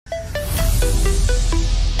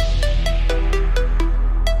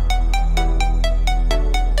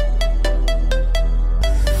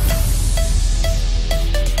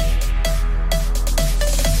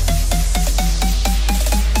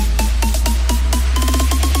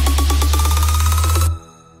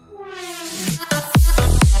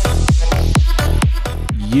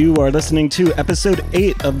You are listening to episode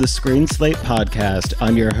 8 of the Screen Slate podcast.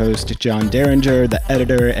 I'm your host, John Derringer, the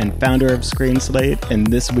editor and founder of Screen Slate, and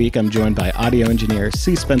this week I'm joined by audio engineer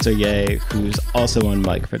C. Spencer Ye, who's also on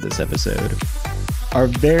mic for this episode. Our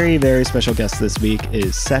very, very special guest this week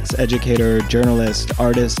is sex educator, journalist,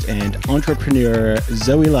 artist, and entrepreneur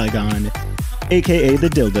Zoë Ligon, aka the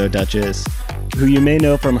Dildo Duchess, who you may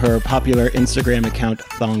know from her popular Instagram account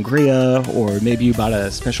Thongria, or maybe you bought a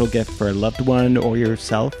special gift for a loved one or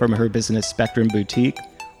yourself from her business Spectrum Boutique.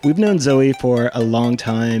 We've known Zoë for a long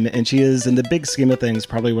time, and she is, in the big scheme of things,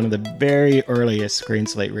 probably one of the very earliest Screen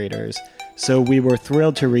Slate readers. So we were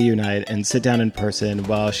thrilled to reunite and sit down in person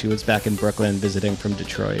while she was back in Brooklyn visiting from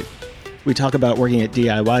Detroit. We talk about working at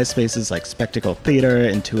DIY spaces like Spectacle Theater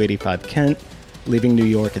and 285 Kent, leaving New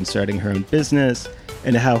York and starting her own business,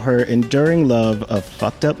 and how her enduring love of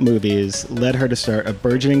fucked up movies led her to start a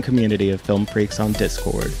burgeoning community of film freaks on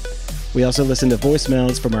Discord. We also listen to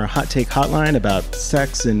voicemails from our Hot Take hotline about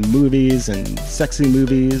sex and movies and sexy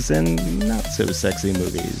movies and not so sexy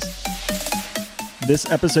movies. This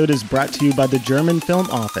episode is brought to you by the German Film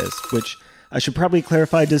Office, which I should probably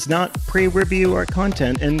clarify does not pre-review our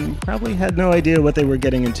content and probably had no idea what they were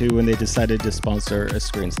getting into when they decided to sponsor a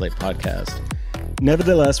Screen Slate podcast.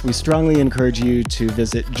 Nevertheless, we strongly encourage you to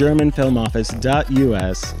visit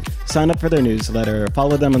germanfilmoffice.us, sign up for their newsletter,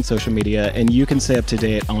 follow them on social media, and you can stay up to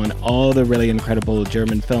date on all the really incredible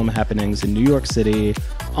German film happenings in New York City,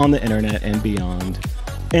 on the internet, and beyond.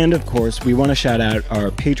 And of course, we want to shout out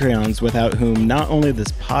our Patreons, without whom not only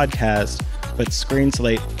this podcast, but Screen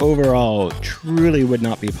Slate overall truly would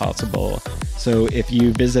not be possible. So if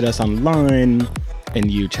you visit us online and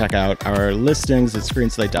you check out our listings at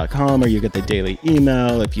screenslate.com, or you get the daily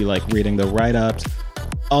email if you like reading the write-ups,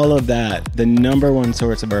 all of that, the number one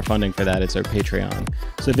source of our funding for that is our Patreon.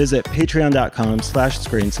 So visit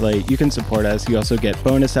patreon.com/screenslate. You can support us. You also get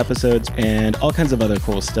bonus episodes and all kinds of other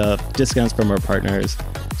cool stuff, discounts from our partners.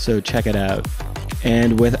 So check it out.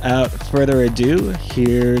 And without further ado,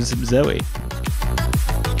 here's Zoë.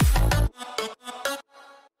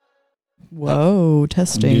 Whoa,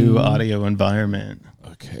 testing. New audio environment.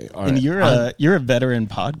 Okay. All right. And you're a veteran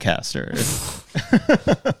podcaster.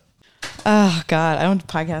 Oh, God, I don't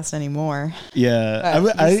podcast anymore. Yeah.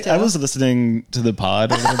 I was listening to the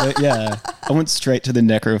pod a little bit. Yeah. I went straight to the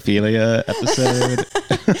necrophilia episode.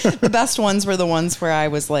 The best ones were the ones where I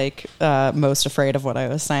was like most afraid of what I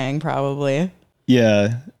was saying, probably.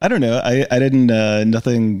 Yeah. I don't know. I didn't,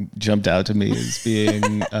 nothing jumped out to me as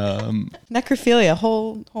being... Necrophilia,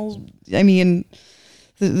 I mean,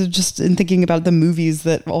 just in thinking about the movies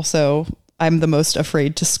that also I'm the most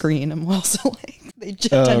afraid to screen, I'm also like, they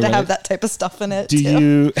tend to have that type of stuff in it.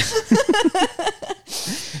 Do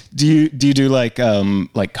you do like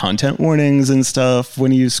content warnings and stuff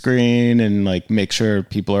when you screen, and like make sure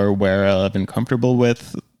people are aware of and comfortable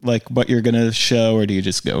with like what you're going to show, or do you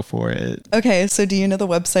just go for it? Okay. So do you know the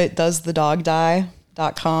website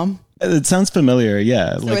doesthedogdie.com? It sounds familiar.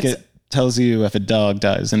 Yeah. So like it tells you if a dog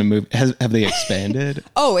dies in a movie. Have they expanded?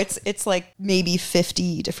 Oh, it's like maybe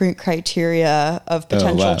 50 different criteria of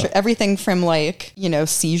potential, everything from like,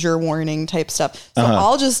 seizure warning type stuff. So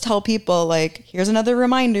I'll just tell people like, here's another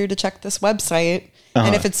reminder to check this website.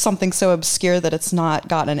 And if it's something so obscure that it's not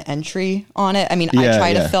got an entry on it, I mean, I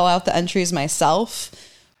try to fill out the entries myself.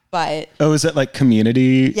 But is it like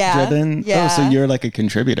community driven? Yeah. Oh, so you're like a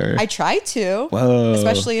contributor. I try to. Whoa.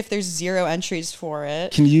 Especially if there's 0 entries for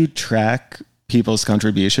it. Can you track people's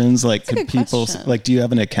contributions? Like, could people like, do you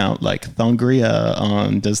have an account like Thongria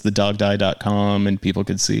on doesthedogdie.com and people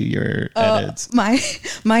could see your edits? My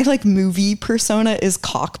like movie persona is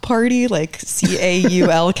Cock Party, like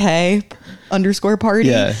CAULK _ party.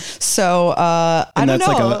 Yeah. So I don't know. And that's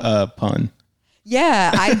like a pun.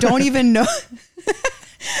 Yeah, I don't even know.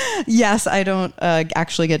 Yes, I don't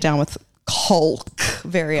actually get down with Culk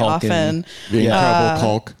very often. The incredible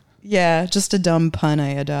Culk. Yeah, just a dumb pun I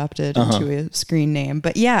adopted into a screen name.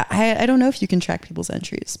 But yeah, I don't know if you can track people's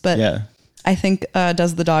entries. But yeah. I think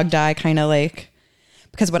Does the Dog Die kind of like...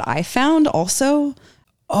 Because what I found also...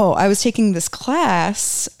 I was taking this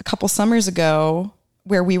class a couple summers ago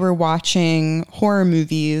where we were watching horror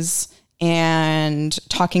movies and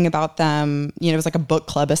talking about them. It was like a book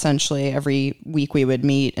club, essentially. Every week we would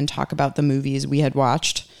meet and talk about the movies we had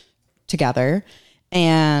watched together.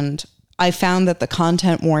 And I found that the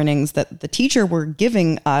content warnings that the teacher were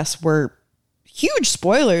giving us were huge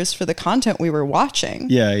spoilers for the content we were watching.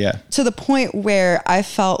 Yeah. To the point where I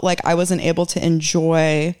felt like I wasn't able to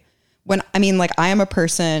enjoy I am a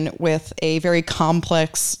person with a very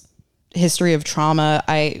complex history of trauma.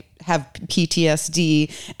 I have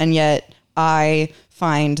PTSD, and yet I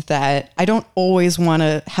find that I don't always want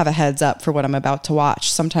to have a heads up for what I'm about to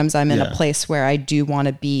watch. Sometimes I'm in a place where I do want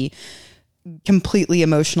to be completely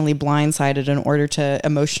emotionally blindsided in order to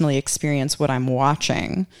emotionally experience what I'm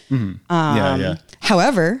watching.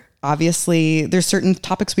 However, obviously there's certain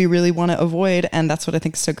topics we really want to avoid, and that's what I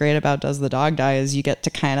think is so great about Does the Dog Die is you get to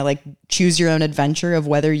kind of like choose your own adventure of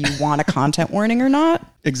whether you want a content warning or not.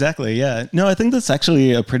 Exactly. Yeah. No, I think that's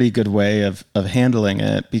actually a pretty good way of handling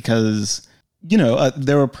it, because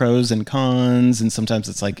there are pros and cons, and sometimes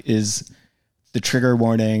it's like, is the trigger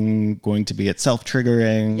warning going to be itself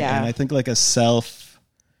triggering? Yeah. And I think like a self,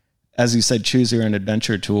 as you said, choose your own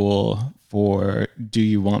adventure tool for do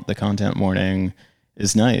you want the content warning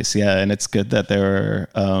is nice. Yeah. And it's good that there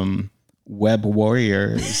are web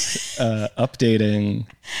warriors updating.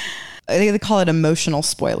 They call it emotional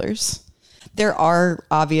spoilers. There are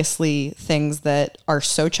obviously things that are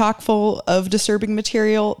so chock full of disturbing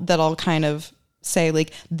material that I'll kind of say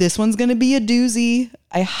like, this one's going to be a doozy.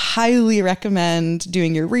 I highly recommend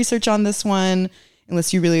doing your research on this one,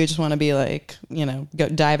 unless you really just want to be like, go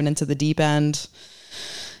diving into the deep end.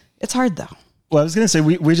 It's hard though. Well, I was going to say,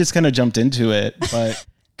 we just kind of jumped into it, but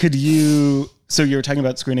so you were talking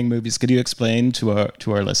about screening movies. Could you explain to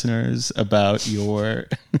our listeners about your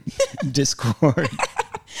Discord?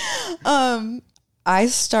 I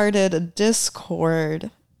started a Discord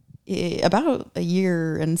about a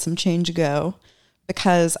year and some change ago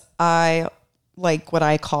because I like what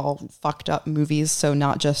I call fucked up movies. So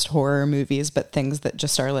not just horror movies, but things that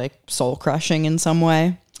just are like soul crushing in some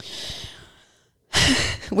way.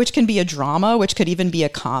 Which can be a drama, which could even be a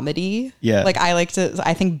comedy. Yeah. Like I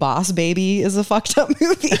think Boss Baby is a fucked up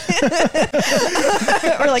movie.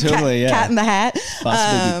 Or like totally, Cat in the Hat.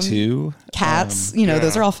 Boss Baby 2. Cats,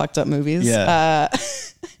 those are all fucked up movies. Yeah.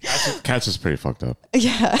 Cats is pretty fucked up.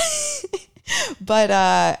 Yeah. But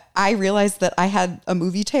I realized that I had a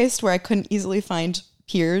movie taste where I couldn't easily find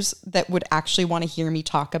peers that would actually want to hear me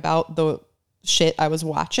talk about the shit I was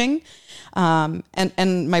watching.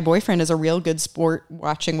 And my boyfriend is a real good sport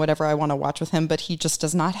watching whatever I want to watch with him, but he just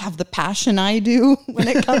does not have the passion I do when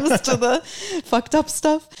it comes to the fucked up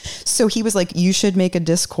stuff. So he was like, you should make a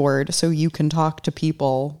Discord so you can talk to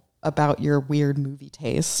people about your weird movie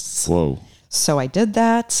tastes. Whoa. So I did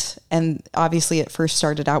that. And obviously it first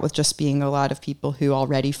started out with just being a lot of people who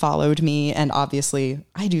already followed me. And obviously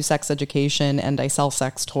I do sex education and I sell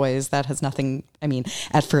sex toys. That has nothing,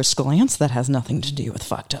 at first glance, that has nothing to do with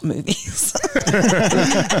fucked up movies.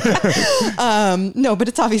 No, but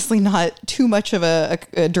it's obviously not too much of a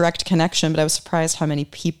direct connection, but I was surprised how many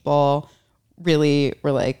people really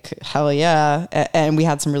were like, hell yeah. And we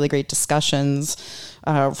had some really great discussions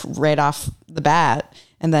right off the bat.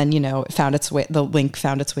 And then, the link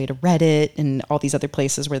found its way to Reddit and all these other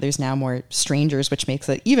places where there's now more strangers, which makes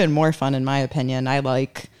it even more fun, in my opinion. I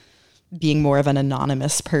like being more of an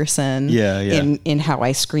anonymous person in how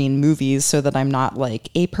I screen movies so that I'm not like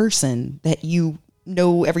a person that you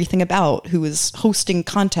know everything about who is hosting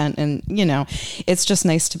content. And, it's just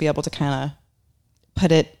nice to be able to kind of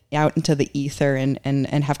put it out into the ether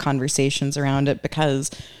and have conversations around it,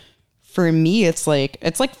 because for me, it's like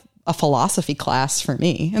a philosophy class for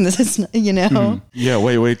me. And this is, Mm-hmm. Yeah.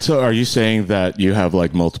 Wait. So are you saying that you have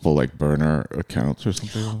like multiple like burner accounts or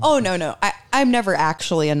something? Oh, no. I'm never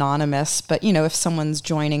actually anonymous, but if someone's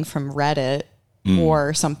joining from Reddit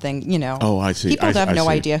or something, Oh, I see. People have no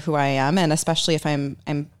idea who I am. And especially if I'm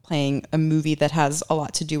playing a movie that has a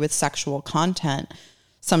lot to do with sexual content,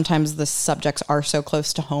 sometimes the subjects are so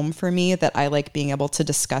close to home for me that I like being able to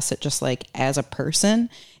discuss it just like as a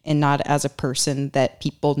person and not as a person that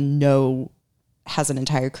people know has an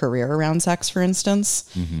entire career around sex, for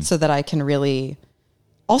instance, so that I can really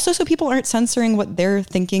also, so people aren't censoring what they're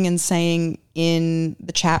thinking and saying in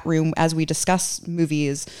the chat room as we discuss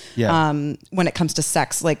movies when it comes to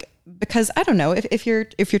sex. Like, because I don't know, if you're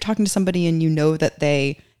talking to somebody and that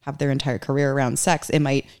they have their entire career around sex, it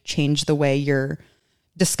might change the way you're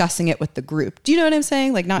discussing it with the group. Do you know what I'm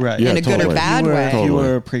saying? Like not in a good or bad way.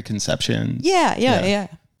 Fewer preconceptions. Yeah.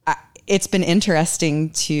 It's been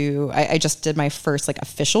interesting I just did my first like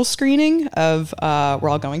official screening of We're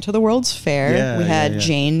All Going to the World's Fair. We had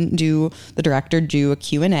Jane the director do a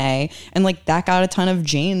Q&A, and like that got a ton of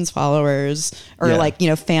Jane's followers or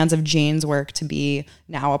fans of Jane's work to be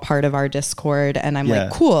now a part of our Discord. And I'm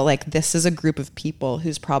like, cool, like this is a group of people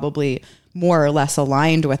who's probably more or less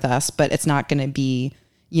aligned with us, but it's not going to be,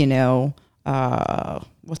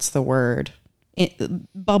 what's the word?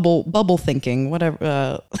 Bubble thinking,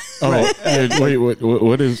 whatever. Wait,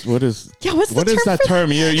 what is what's that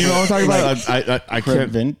term? You know what I'm talking about? I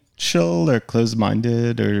can't. or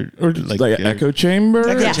closed-minded or like echo chamber?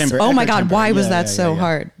 Yes. chamber, oh my echo God, chamber. why was that so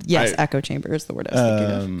hard? Yes, I- echo chamber is the word I was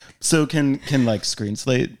thinking of. So can like Screen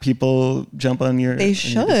Slate people jump on your? They on your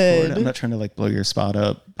Discord? should. I'm not trying to like blow your spot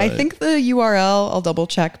up. I but- think the URL, I'll double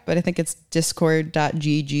check, but I think it's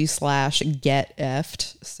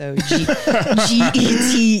discord.gg/geteffed. So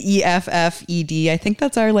GETEFFED. I think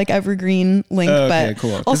that's our like evergreen link. Okay, but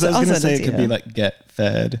cool. Because I was going to say it could be like get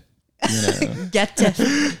fed. You know.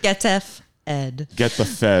 Getef ed. Get the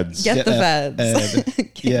feds. Get the feds.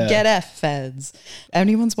 Yeah. Get F feds.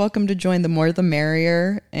 Anyone's welcome to join. The more the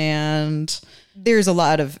merrier. And there's a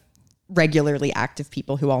lot of regularly active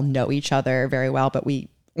people who all know each other very well, but we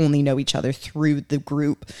only know each other through the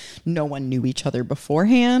group. No one knew each other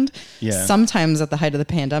beforehand. Yeah. Sometimes at the height of the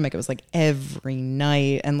pandemic, it was like every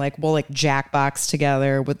night, and like we'll like Jackbox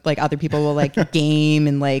together with like other people will like game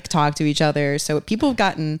and like talk to each other. So people have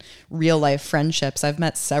gotten real life friendships. I've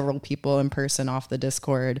met several people in person off the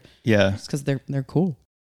Discord. Yeah. Because they're cool.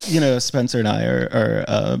 You know, Spencer and I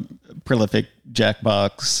are prolific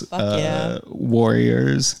Jackbox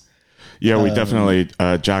warriors. Yeah, we definitely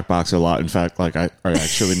Jackbox a lot. In fact, like I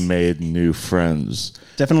actually made new friends.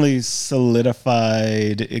 Definitely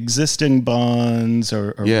solidified existing bonds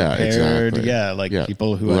or repaired. Exactly. Yeah, like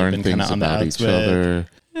people who learn have been kind of on the about outs each other.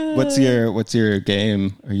 What's your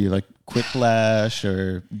game? Are you like Quiplash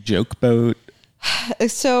or Joke Boat?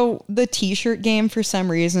 So the t-shirt game for some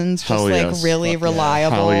reasons was really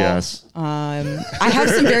reliable. Hell yes. I have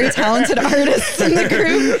some very talented artists in the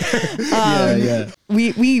group.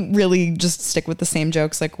 We really just stick with the same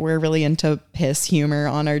jokes. Like we're really into piss humor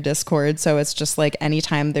on our Discord. So it's just like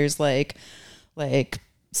anytime there's like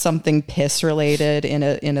something piss related in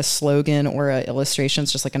a slogan or a illustration,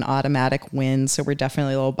 it's just like an automatic win. So we're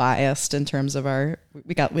definitely a little biased in terms of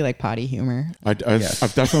we like potty humor. I've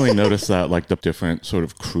definitely noticed that, like the different sort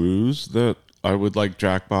of crews that I would like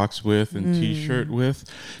Jackbox with and T-shirt with,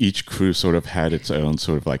 each crew sort of had its own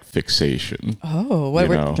sort of like fixation.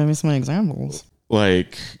 Oh, give me some examples.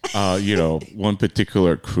 Like, one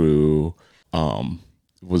particular crew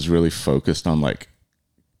was really focused on like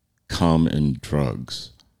cum and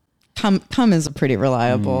drugs. Cum is a pretty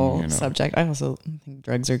reliable subject. I also think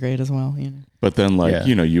drugs are great as well. You know. But then, like,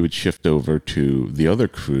 you would shift over to the other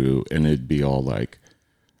crew, and it'd be all like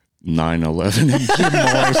 9/11 and Jim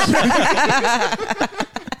Morrison.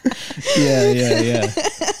 Yeah.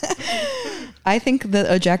 I think that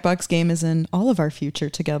a Jackbox game is in all of our future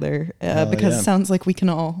together because it sounds like we can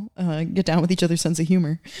all get down with each other's sense of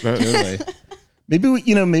humor. Really. Maybe we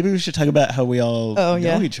should talk about how we all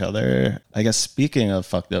know each other. I guess speaking of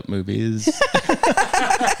fucked up movies.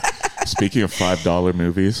 Speaking of $5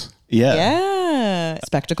 movies. Yeah.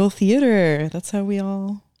 Spectacle theater. That's how we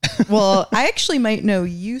all. Well, I actually might know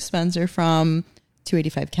you, Spencer, from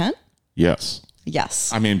 285 Kent. Yes.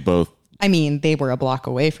 Yes. I mean, both. I mean, they were a block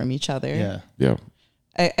away from each other. Yeah.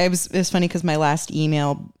 It was funny because my last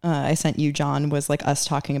email I sent you, John, was like us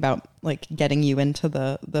talking about like getting you into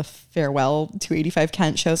the farewell 285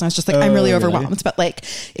 Kent shows, and I was just like, I'm really overwhelmed, but like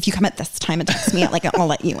if you come at this time and text me, like I'll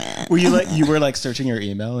let you in. Were you were searching your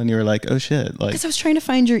email and you were like, oh shit, like because I was trying to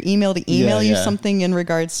find your email to email you something in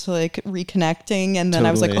regards to like reconnecting, and then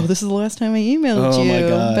I was like, oh, this is the last time I emailed you. My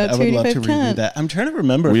God. About I would love to Kent. redo that. I'm trying to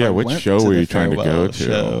remember. Which show were you trying to go to?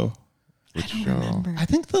 Show. Which show? I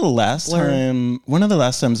think one of the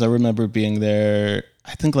last times I remember being there,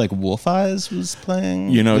 I think like Wolf Eyes was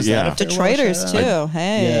playing. Detroiters too.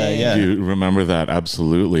 Hey, yeah. Do you remember that?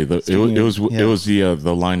 Absolutely. It was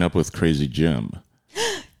the lineup with Crazy Jim.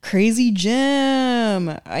 Crazy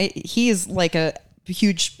Jim. He is like a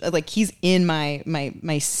huge, like he's in my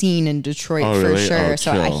scene in Detroit for sure.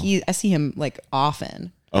 So I see him like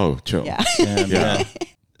often. Oh, chill. Yeah. Yeah.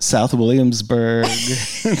 South Williamsburg,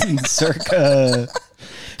 circa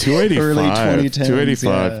 285, early 2010s.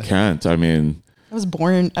 285 Kent. I mean, I was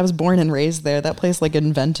born and raised there. That place like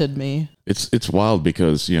invented me. It's wild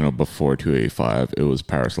because before 285 it was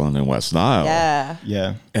Paris, London, West Nile.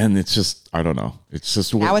 Yeah. And it's just I don't know. It's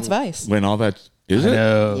just now it's Vice. When all that is it?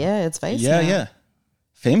 Yeah, it's Vice. Yeah.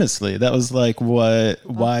 Famously, that was like why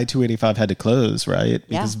 285 had to close, right?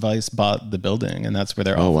 Because Vice bought the building, and that's where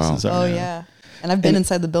their offices are. Oh now. yeah. And I've been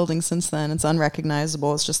inside the building since then. It's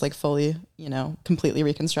unrecognizable. It's just like fully, completely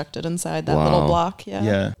reconstructed inside that little block.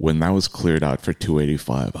 Yeah. When that was cleared out for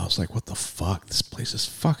 285, I was like, what the fuck? This place is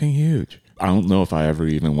fucking huge. I don't know if I ever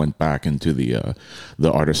even went back into the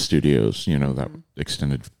artist studios, that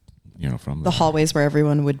extended, from the hallways where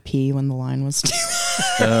everyone would pee when the line was due.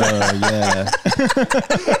 Oh, yeah.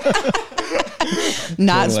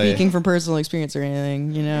 Not speaking from personal experience or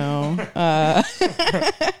anything, you know. That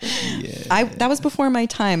was before my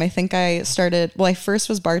time. I think I first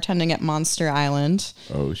was bartending at Monster Island.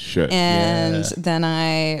 Oh shit. And then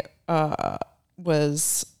I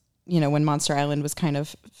was, when Monster Island was kind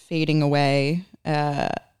of fading away,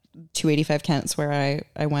 285 Kent's where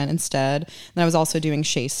I went instead. And I was also doing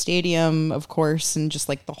Shea Stadium, of course, and just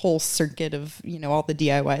like the whole circuit of, all the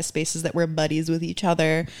DIY spaces that were buddies with each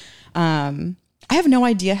other. I have no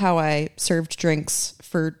idea how I served drinks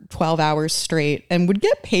for 12 hours straight and would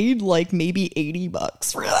get paid like maybe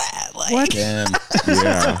 $80 for that. Like, what? Damn.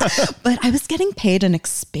 Yeah. But I was getting paid an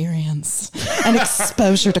experience, an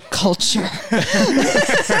exposure to culture.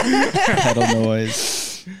 Pedal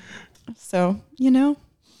noise. So,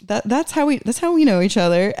 that's how we know each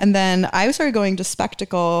other. And then I started going to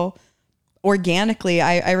Spectacle organically.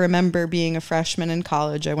 I remember being a freshman in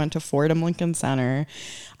college. I went to Fordham Lincoln Center.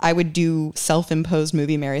 I would do self-imposed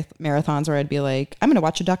movie marathons where I'd be like, I'm going to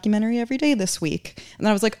watch a documentary every day this week. And then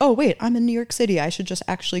I was like, oh, wait, I'm in New York City. I should just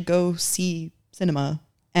actually go see cinema.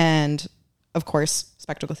 And of course,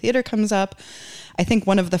 Spectacle Theater comes up. I think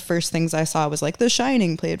one of the first things I saw was like The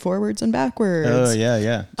Shining played forwards and backwards. Oh,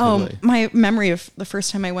 yeah. Totally. My memory of the first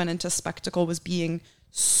time I went into Spectacle was being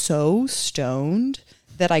so stoned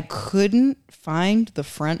that I couldn't find the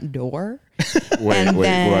front door. Wait,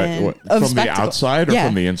 what? From the outside or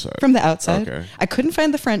from the inside? From the outside. Okay. I couldn't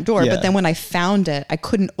find the front door, Yeah. but then when I found it, I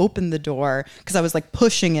couldn't open the door because I was like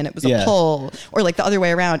pushing and it was a pull, or like the other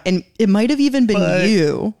way around. And it might have even been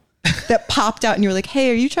you that popped out and you were like,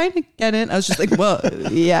 hey, are you trying to get in? I was just like, well,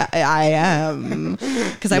 yeah, I am.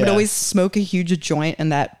 Because I would always smoke a huge joint in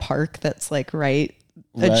that park that's like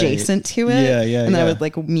adjacent to it. And then I would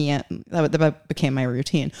like that became my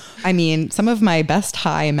routine. I mean, some of my best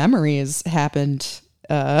high memories happened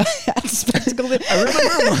at Spectacle.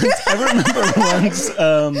 I remember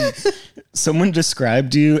once someone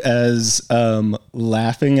described you as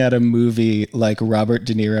laughing at a movie like Robert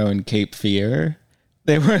De Niro in Cape Fear.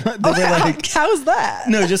 They were like, how's that?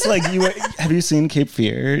 No, just like have you seen Cape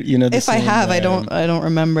Fear? If I have, I don't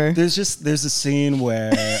remember. There's a scene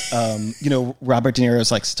where, Robert De Niro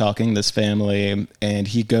is like stalking this family and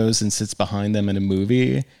he goes and sits behind them in a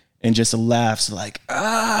movie and just laughs like,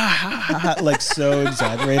 like so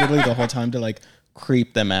exaggeratedly the whole time to like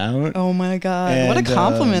creep them out. Oh my God. And, what a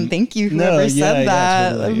compliment. Thank you. Whoever said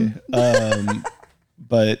that. Totally.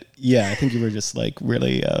 But yeah, I think you were just like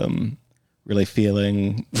really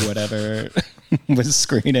feeling whatever was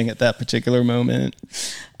screening at that particular moment.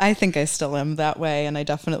 I think I still am that way. And I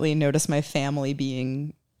definitely notice my family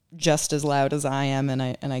being just as loud as I am. And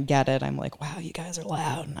I get it. I'm like, wow, you guys are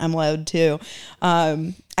loud. I'm loud too.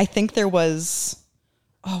 I think there was,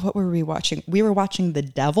 what were we watching? We were watching The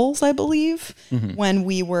Devils, I believe, when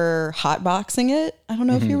we were hotboxing it. I don't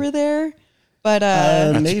know if you were there. But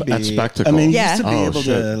maybe at Spectacle. I mean, you used to be able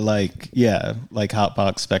to like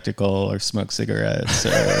hotbox Spectacle or smoke cigarettes.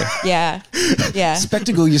 Or yeah.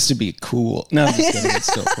 Spectacle used to be cool. No, I'm just kidding. It's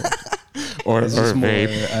still cool. Or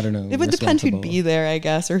vape. I don't know. It would depend who'd be there, I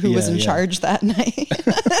guess, or who was in charge that night.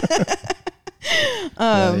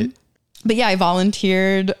 Right. But yeah, I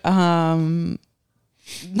volunteered.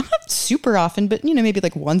 Not super often, but maybe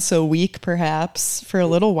like once a week, perhaps, for a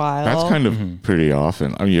little while. That's kind of pretty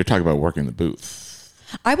often. I mean, you're talking about working the booth.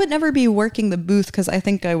 I would never be working the booth because I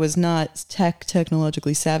think I was not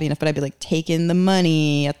technologically savvy enough, but I'd be like taking the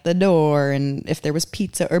money at the door, and if there was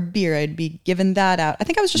pizza or beer, I'd be giving that out. I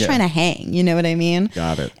think I was just trying to hang, you know what I mean?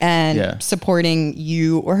 Got it. And supporting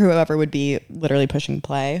you or whoever would be literally pushing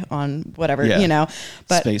play on whatever,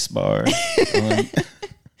 but space bar.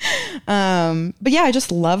 But yeah, I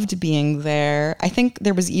just loved being there. I think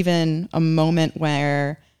there was even a moment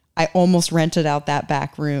where I almost rented out that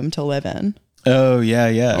back room to live in. Oh,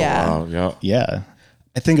 yeah. Oh, wow, yeah.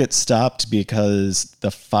 I think it stopped because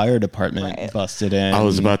the fire department busted in. I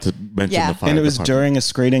was about to mention the fire and it was department. during a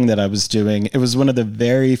screening that I was doing. It was one of the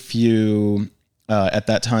very few at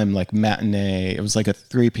that time, like matinee. It was like a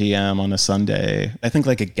 3 p.m. on a Sunday. I think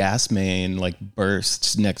like a gas main like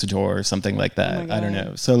burst next door or something like that. I don't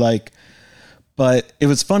know. So like, but it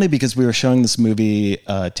was funny because we were showing this movie,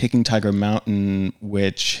 Taking Tiger Mountain,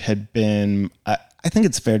 which had been, I think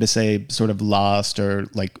it's fair to say, sort of lost or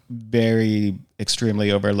like very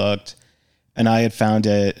extremely overlooked. And I had found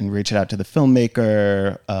it and reached out to the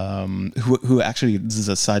filmmaker, who actually, this is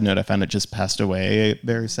a side note, I found it just passed away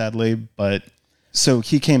very sadly. But so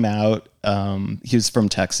he came out, he was from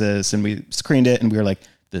Texas, and we screened it and we were like,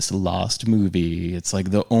 this lost movie. It's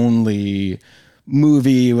like the only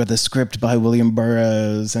movie with a script by William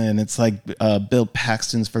Burroughs, and it's like Bill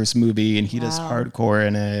Paxton's first movie, and he does hardcore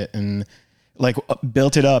in it. And like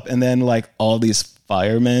built it up, and then like all these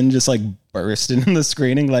firemen just like burst into the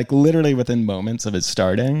screening, like literally within moments of it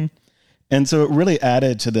starting. And so it really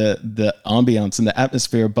added to the ambiance and the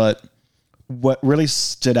atmosphere. But what really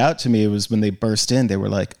stood out to me was when they burst in, they were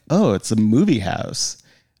like, oh, it's a movie house.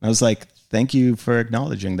 And I was like, thank you for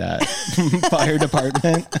acknowledging that, fire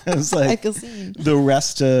department. I was like, I feel seen. The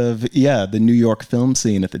rest of, the New York film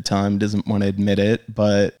scene at the time doesn't want to admit it.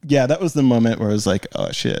 But yeah, that was the moment where I was like,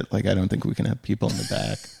 oh shit, like I don't think we can have people in the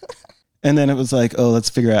back. And then it was like, oh, let's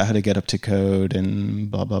figure out how to get up to code and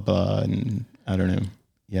blah, blah, blah. And I don't know.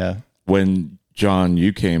 Yeah. When John,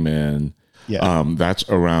 you came in, that's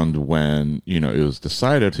around when, it was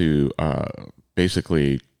decided to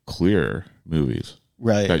basically clear movies.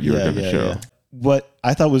 Right. That you were going to show. Yeah. What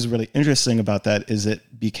I thought was really interesting about that is it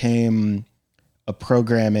became a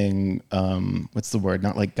programming, what's the word?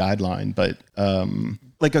 Not like guideline, but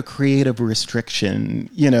like a creative restriction,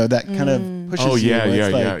 that kind of pushes you.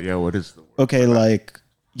 Yeah. What is the word? Okay, like,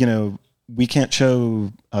 we can't show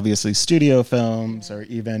obviously studio films or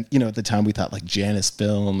even, at the time we thought like Janus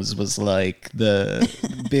Films was like the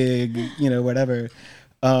big, whatever.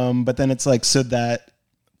 But then it's like, so that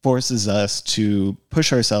forces us to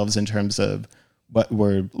push ourselves in terms of what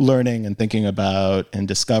we're learning and thinking about and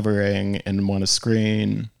discovering and want to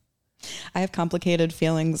screen. I have complicated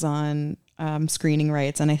feelings on screening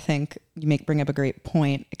rights, and I think you bring up a great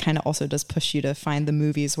point. It kind of also does push you to find the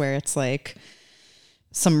movies where it's like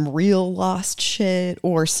some real lost shit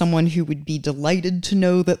or someone who would be delighted to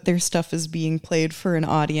know that their stuff is being played for an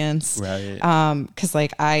audience. Right. Because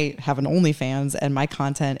like I have an OnlyFans and my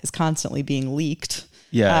content is constantly being leaked.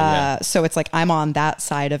 So it's like I'm on that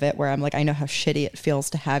side of it where I'm like, I know how shitty it feels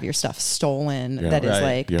to have your stuff stolen that is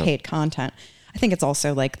like paid content. I think it's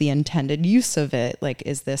also like the intended use of it. Like,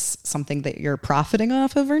 is this something that you're profiting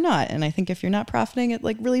off of or not? And I think if you're not profiting, it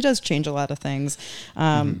like really does change a lot of things.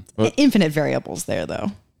 Infinite variables there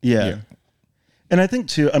though. Yeah. And I think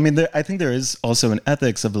too, I mean, I think there is also an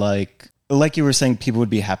ethics of like you were saying, people would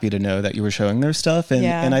be happy to know that you were showing their stuff.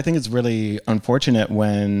 And I think it's really unfortunate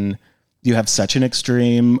when you have such an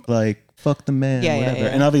extreme, like, fuck the man, whatever.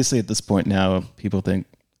 And obviously at this point now, people think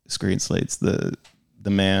Screen Slate's the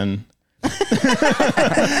man.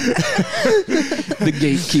 The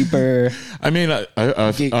gatekeeper. I mean,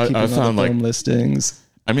 I found like listings.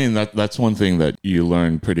 I mean, that's one thing that you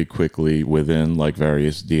learn pretty quickly within like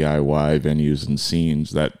various DIY venues and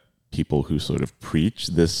scenes, that people who sort of preach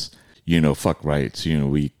this, fuck rights,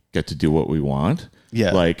 we get to do what we want.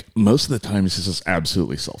 Yeah. Like most of the time it's just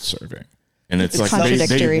absolutely self-serving. And it's like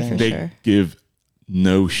contradictory they give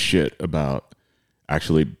no shit about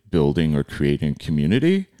actually building or creating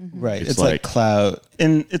community. Right. It's like clout.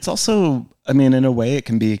 And it's also, I mean, in a way it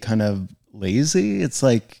can be kind of lazy. It's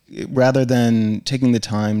like, rather than taking the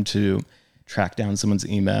time to track down someone's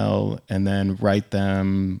email and then write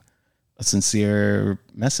them a sincere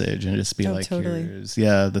message and just be here's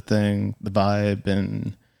the thing, the vibe.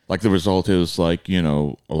 And like the result is like,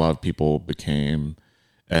 a lot of people became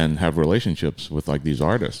and have relationships with like these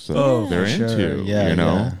artists that they're into,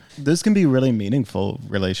 Yeah. Those can be really meaningful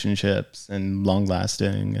relationships and long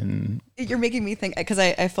lasting. And you're making me think, because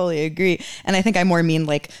I fully agree. And I think I more mean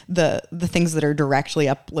like the things that are directly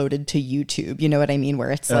uploaded to YouTube. You know what I mean?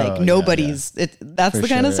 Where it's like nobody's, that's for the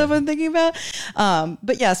kind of stuff I'm thinking about.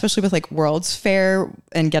 But yeah, especially with like World's Fair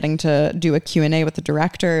and getting to do a Q&A with the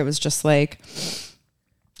director, it was just like,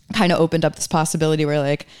 kind of opened up this possibility where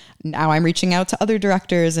like now I'm reaching out to other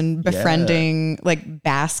directors and befriending like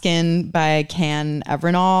Baskin by Can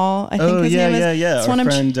Evernall, I think his name is. Yeah. Our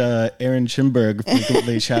friend Aaron Schimberg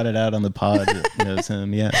frequently shouted out on the pod knows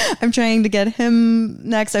him. Yeah. I'm trying to get him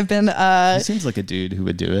next. I've been he seems like a dude who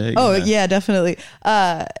would do it. Oh yeah, definitely.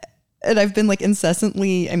 And I've been like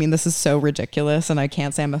incessantly, I mean, this is so ridiculous and I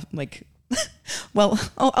can't say I'm well,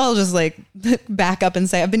 I'll just like back up and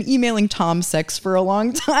say I've been emailing Tom Six for a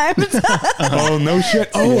long time. Oh, no shit.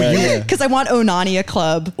 Oh, because I want Onania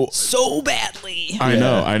Club so badly. I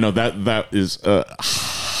know that is a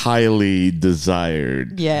highly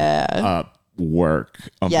desired work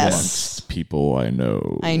amongst people I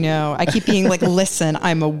know. I keep being like, listen,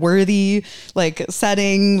 I'm a worthy like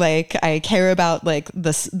setting. Like I care about like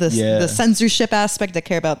the censorship aspect. I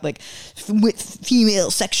care about like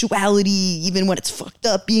female sexuality, even when it's fucked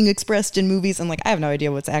up being expressed in movies. And like, I have no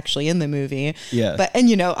idea what's actually in the movie. Yeah. But,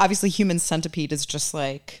 and obviously Human Centipede is just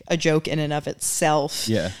like a joke in and of itself.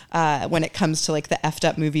 Yeah. When it comes to like the effed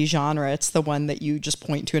up movie genre, it's the one that you just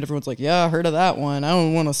point to and everyone's like, yeah, I heard of that one. I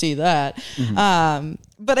don't want to see that. Mm-hmm.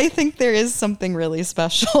 But I think there is something really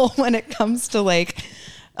special when it comes to like,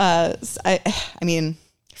 I mean,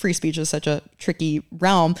 free speech is such a tricky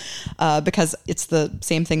realm because it's the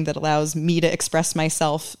same thing that allows me to express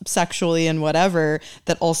myself sexually and whatever,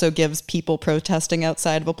 that also gives people protesting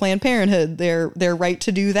outside of a Planned Parenthood their right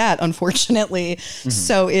to do that, unfortunately.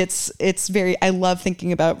 So it's very, I love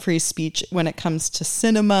thinking about free speech when it comes to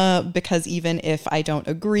cinema, because even if I don't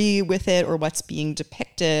agree with it or what's being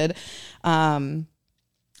depicted,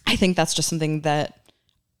 I think that's just something that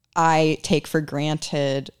I take for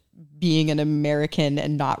granted, being an American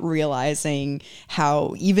and not realizing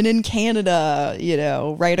how even in Canada, you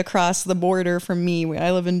know, right across the border from me, where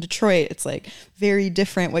I live in Detroit, it's like very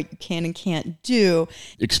different what you can and can't do.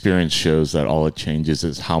 Experience shows that all it changes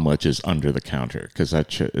is how much is under the counter, because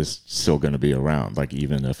that shit is still going to be around. Like,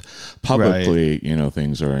 even if publicly, you know,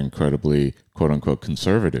 things are incredibly quote unquote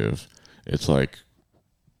conservative, it's like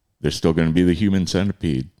there's still going to be the human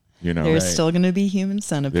centipede. You know, there's still going to be Human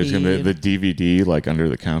Centipede. There's going to be the DVD like under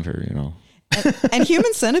the counter, you know. And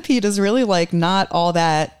Human Centipede is really like not all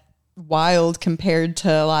that wild compared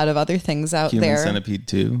to a lot of other things out there. Human Centipede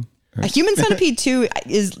 2? Human Centipede 2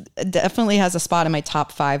 is definitely has a spot in my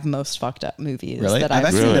top 5 most fucked up movies. Really? That I've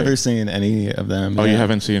actually never seen any of them. Oh, you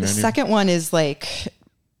haven't seen any? The second one is like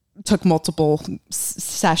took multiple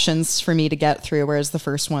sessions for me to get through, whereas the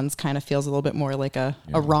first one's kind of feels a little bit more like a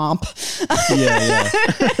romp.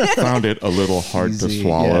 Found it a little hard to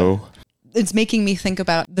swallow. It's making me think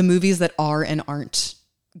about the movies that are and aren't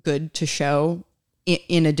good to show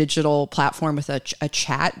in a digital platform with a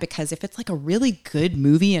chat, because if it's like a really good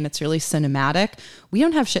movie and it's really cinematic, we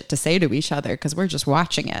don't have shit to say to each other because we're just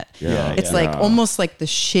watching it. It's like almost like the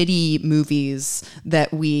shitty movies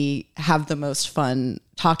that we have the most fun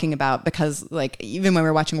talking about, because like even when we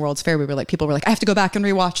were watching World's Fair, we were like, people were like, I have to go back and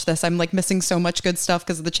rewatch this. I'm like missing so much good stuff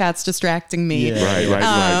because the chat's distracting me.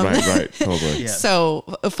 Right. Totally. So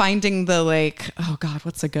finding the like, oh God,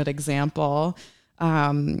 what's a good example?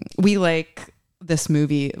 We like this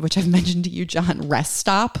movie, which I've mentioned to you, John, Rest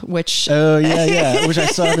Stop, which... which I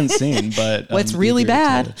still haven't seen, but... It's really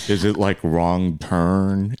bad. Is it like Wrong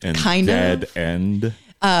Turn and Dead End?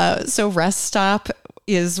 So Rest Stop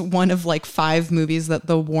is one of like 5 movies that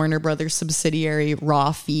the Warner Brothers subsidiary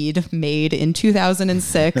Raw Feed made in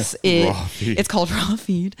 2006. It's called Raw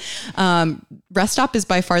Feed. Rest Stop is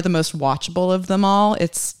by far the most watchable of them all.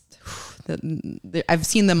 I've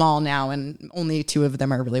seen them all now, and only 2 of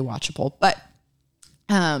them are really watchable, but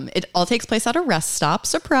it all takes place at a rest stop,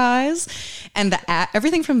 surprise. And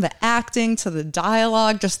everything from the acting to the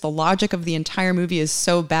dialogue, just the logic of the entire movie is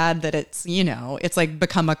so bad that it's, you know, it's like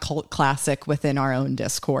become a cult classic within our own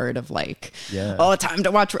Discord of like, oh, time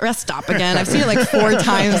to watch Rest Stop again. I've seen it like 4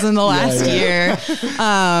 times in the last year.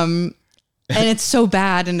 And it's so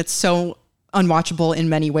bad and it's so unwatchable in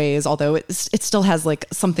many ways, although it still has like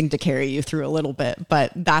something to carry you through a little bit.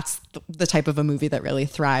 But that's the type of a movie that really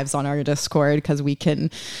thrives on our Discord, because we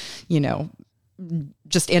can, you know,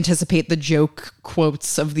 just anticipate the joke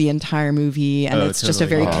quotes of the entire movie, and it's just a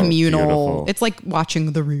very communal. Beautiful. It's like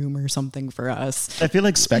watching The Room or something for us. I feel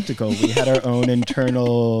like Spectacle, we had our own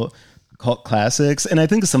internal cult classics, and I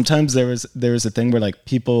think sometimes there was a thing where like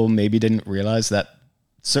people maybe didn't realize that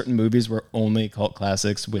certain movies were only cult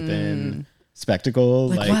classics within Spectacle.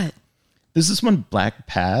 Like what? There's this one, Black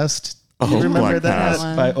Past. Do you remember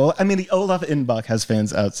that? I mean, Olaf Innbach has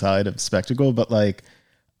fans outside of Spectacle, but like,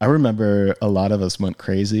 I remember a lot of us went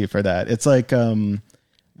crazy for that. It's like, I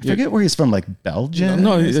forget where he's from, like Belgium?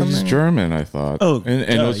 No, it's German, I thought. Oh, and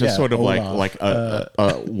it was just sort of Olaf. like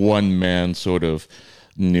a one man sort of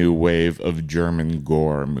new wave of German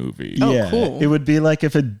gore movie. Cool. It would be like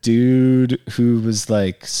if a dude who was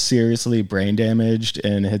like seriously brain damaged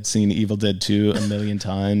and had seen Evil Dead 2 a million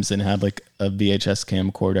times and had like a VHS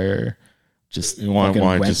camcorder, just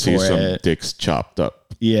wanted to see some dicks chopped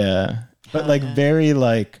up. But like very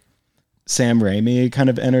like Sam Raimi kind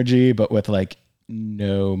of energy, but with like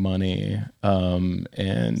no money, and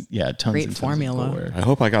tons Great and tons formula. of gore. I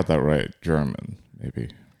hope I got that right. German, maybe.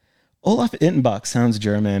 Olaf Ittenbach sounds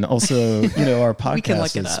German. Also, you know, our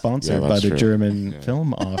podcast is sponsored by the German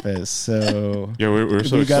Film Office. So we're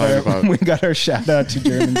so excited about. We got our shout out to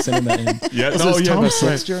German cinema. Is Tom Six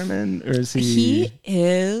right. German, or is he? He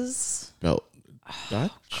is Dutch.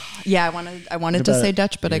 Yeah, I wanted to say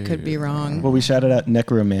Dutch, but I could be wrong. Well, we shouted out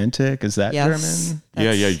Necromantic. Is that German?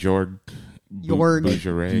 Jorg.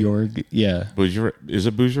 Jorg. Yeah. Bougeret. Is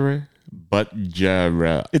it Bougeret?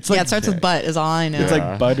 Butjera. It's like, it starts with butt, is all I know. It's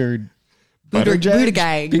like buttered.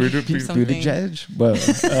 Buttigieg. Buttigieg.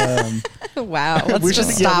 Well, wow. Let's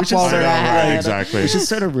just stop while we're ahead. Exactly. We should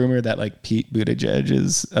start a rumor that like Pete Buttigieg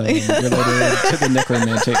is related to the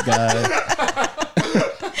necromantic guy.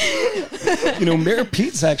 You know, Mayor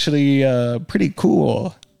Pete's actually pretty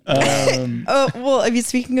cool. Well, I mean,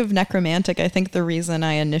 speaking of Necromantic, I think the reason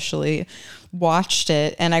I initially watched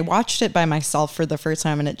it, and I watched it by myself for the first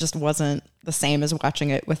time, and it just wasn't the same as watching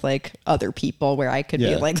it with like other people where I could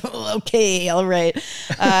be like, oh, okay, all right.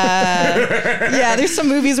 There's some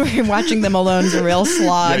movies where watching them alone is a real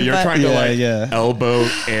slog. Yeah, you're trying to elbow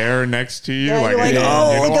air next to you. Yeah, you're like,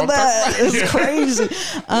 oh, look at that. It's crazy.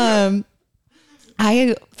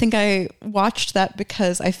 I think I watched that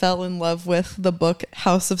because I fell in love with the book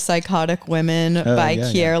House of Psychotic Women by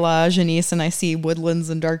Kier La Janice, and I see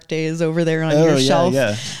Woodlands and Dark Days over there on your shelf.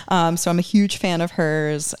 So I'm a huge fan of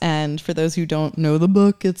hers. And for those who don't know the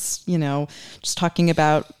book, it's, just talking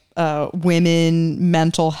about women,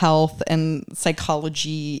 mental health, and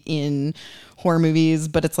psychology in horror movies,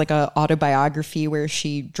 but it's like a autobiography where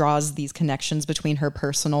she draws these connections between her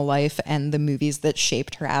personal life and the movies that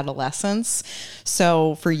shaped her adolescence.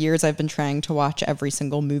 So for years I've been trying to watch every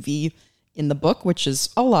single movie in the book, which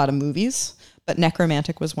is a lot of movies, but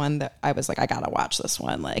Necromantic was one that I was like, I gotta watch this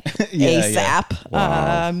one like ASAP.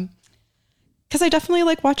 Wow. 'Cause I definitely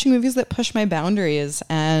like watching movies that push my boundaries,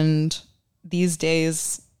 and these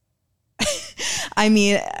days I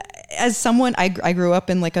mean, as someone, I grew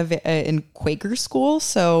up in like in Quaker school,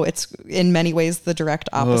 so it's in many ways the direct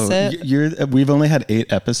opposite. We've only had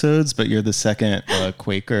 8 episodes, but you're the second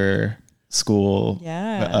Quaker school.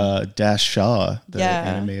 Dash Shaw, the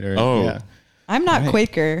animator. Oh, yeah. I'm not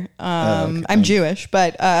Quaker. Okay. I'm Jewish,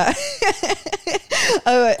 but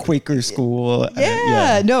Quaker school.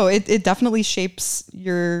 No, it definitely shapes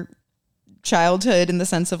your childhood in the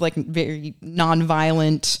sense of like very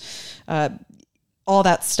nonviolent, all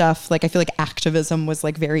that stuff. Like I feel like activism was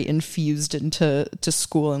like very infused into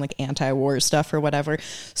school and like anti-war stuff or whatever.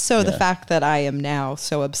 So the fact that I am now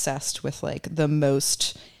so obsessed with like the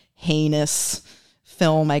most heinous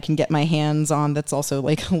film I can get my hands on that's also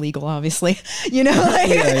like illegal, obviously,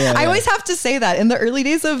 I always have to say that in the early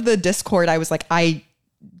days of the Discord, I was like, I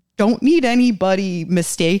don't need anybody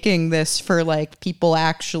mistaking this for like people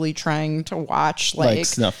actually trying to watch like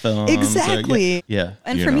snuff films. Exactly.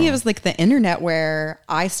 And for me, it was like the internet where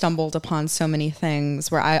I stumbled upon so many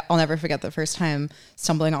things where I'll never forget the first time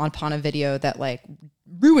stumbling upon a video that like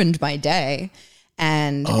ruined my day,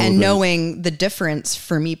 and knowing the difference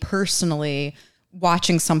for me personally,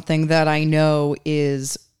 watching something that I know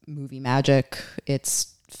is movie magic,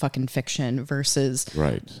 it's fucking fiction, versus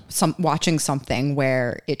watching something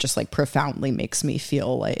where it just like profoundly makes me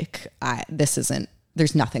feel like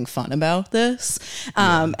there's nothing fun about this.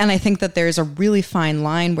 And I think that there's a really fine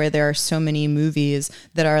line where there are so many movies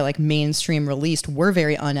that are like mainstream released were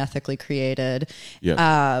very unethically created.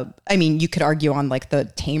 I mean, you could argue on like the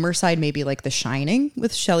tamer side, maybe like The Shining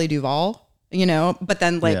with Shelley Duvall, but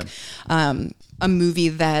then like a movie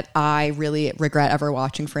that I really regret ever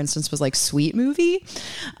watching, for instance, was like Sweet Movie.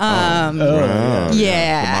 And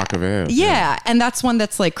that's one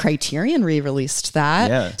that's like Criterion re-released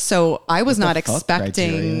that. So I was not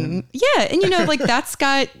expecting. And like that's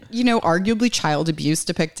got arguably child abuse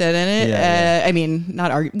depicted in it. I mean,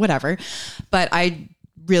 not whatever, but I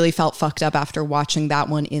really felt fucked up after watching that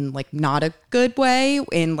one in like not a good way,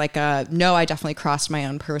 in like I definitely crossed my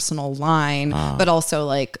own personal line, but also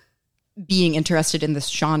like being interested in this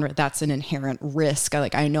genre, that's an inherent risk.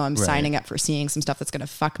 I know I'm signing up for seeing some stuff that's going to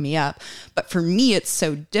fuck me up. But for me, it's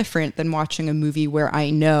so different than watching a movie where I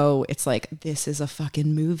know it's like, this is a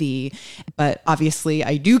fucking movie. But obviously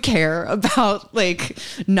I do care about like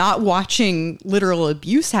not watching literal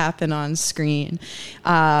abuse happen on screen.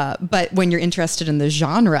 But when you're interested in the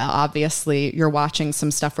genre, obviously you're watching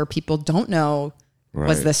some stuff where people don't know,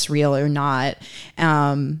 was this real or not?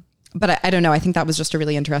 But I don't know. I think that was just a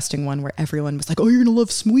really interesting one where everyone was like, oh, you're going to love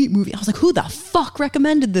Sweet Movie. I was like, who the fuck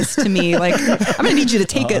recommended this to me? Like, I'm going to need you to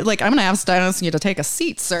take it. Like, I'm going to ask you to take a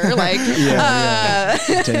seat, sir. Like,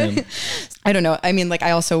 Damn. I don't know. I mean, like,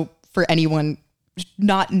 I also, for anyone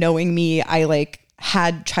not knowing me, I like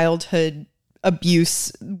had childhood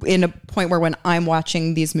abuse in a point where when I'm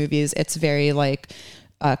watching these movies, it's very like,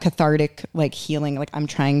 cathartic, like healing. Like I'm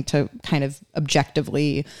trying to kind of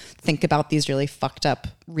objectively think about these really fucked up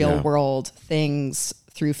real world things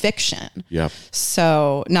through fiction.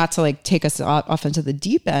 So not to like take us off into the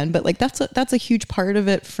deep end, but like that's a huge part of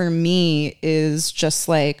it for me, is just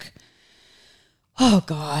like, oh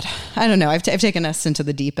God, I don't know. I've taken us into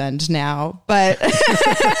the deep end now, but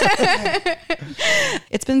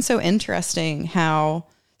it's been so interesting how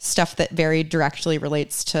stuff that very directly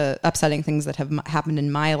relates to upsetting things that have happened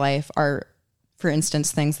in my life are, for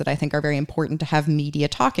instance, things that I think are very important to have media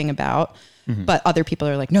talking about, but other people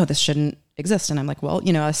are like, no, this shouldn't exist. And I'm like, well,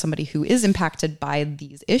 as somebody who is impacted by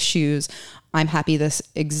these issues, I'm happy this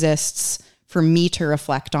exists for me to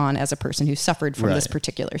reflect on as a person who suffered from this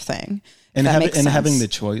particular thing. And having the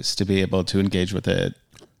choice to be able to engage with it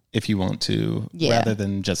if you want to, rather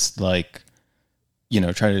than just like,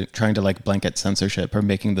 trying to like blanket censorship or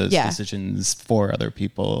making those decisions for other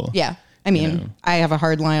people. Yeah. I mean, I have a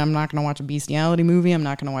hard line. I'm not going to watch a bestiality movie. I'm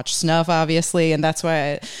not going to watch snuff, obviously. And that's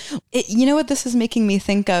why, what this is making me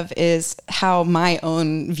think of is how my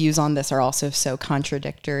own views on this are also so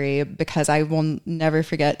contradictory, because I will never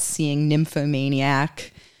forget seeing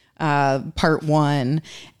Nymphomaniac part 1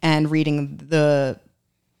 and reading the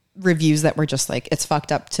reviews that were just like, it's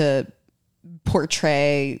fucked up to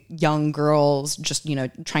portray young girls just,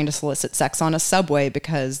 trying to solicit sex on a subway,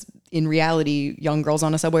 because in reality, young girls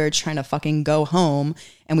on a subway are just trying to fucking go home,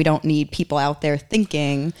 and we don't need people out there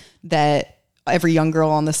thinking that every young girl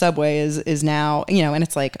on the subway is now, and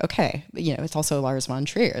it's like, okay, it's also Lars von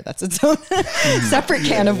Trier. That's its own separate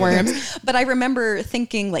can of worms. But I remember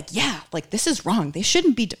thinking like, this is wrong. They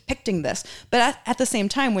shouldn't be depicting this. But at the same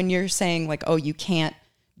time, when you're saying like, oh, you can't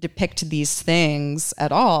depict these things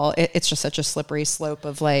at all, it's just such a slippery slope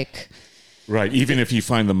of like, right, even if you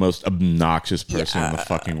find the most obnoxious person in the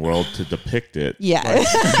fucking world to depict it. Yeah. Like,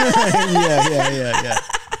 yeah.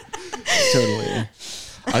 Totally.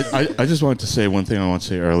 I just wanted to say one thing I want to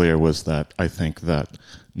say earlier was that I think that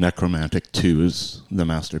Necromantic 2 is the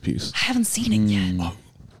masterpiece. I haven't seen it yet. Oh.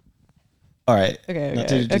 All right. Okay.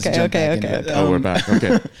 We're back.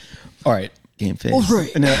 Okay. All right. Game face. All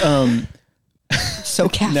right. No, so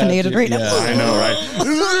caffeinated right now. I know, right?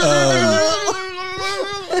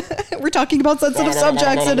 We're talking about sensitive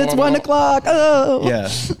subjects and it's 1 o'clock. Oh, yeah.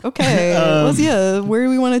 Okay. Where do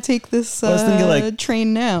we want to take this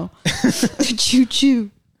train now? Choo choo.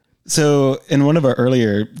 So in one of our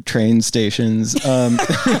earlier train stations,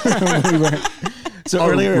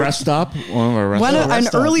 earlier rest stop. An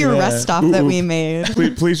earlier rest stop that we made.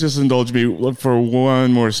 Please just indulge me for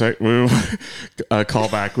one more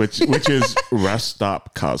callback, which is rest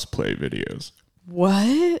stop cosplay videos.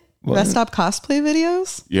 What? Rest stop cosplay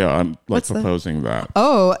videos? Yeah, I'm proposing that.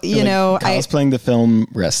 Oh, cosplaying the film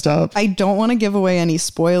Rest Stop. I don't want to give away any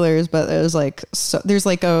spoilers, but there's like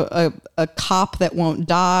a cop that won't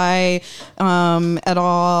die at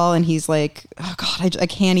all, and he's like, oh god, I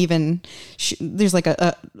can't even. There's like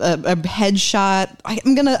a headshot.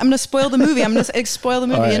 I'm gonna spoil the movie. I'm gonna spoil the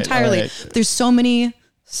movie entirely. Right. There's so many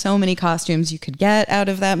costumes you could get out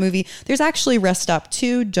of that movie. There's actually Rest Stop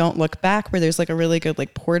 2, Don't Look Back, where there's like a really good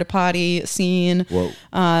like porta potty scene. Whoa.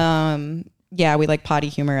 Yeah, we like potty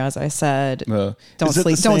humor, as I said. Don't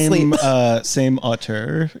sleep. Don't sleep. Same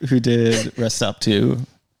author who did Rest Stop 2.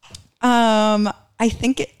 I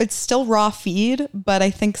think it's still raw feed, but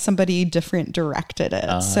I think somebody different directed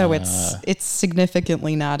it. So it's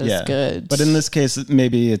significantly not as good. But in this case,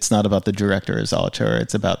 maybe it's not about the director as author.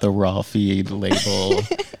 It's about the raw feed label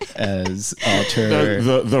as author.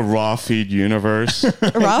 The raw feed universe.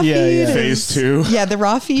 Raw feed phase 2. Yeah, the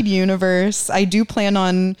raw feed universe. I do plan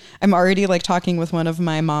on, I'm already like talking with one of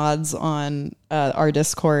my mods on our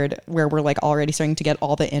Discord, where we're like already starting to get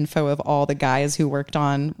all the info of all the guys who worked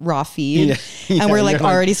on raw feed. And we're like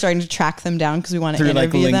already starting to track them down because we want to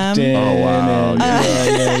interview them. Oh wow.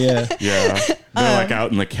 Yeah. They're like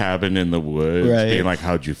out in the cabin in the woods, being like,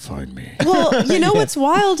 how'd you find me? Well, what's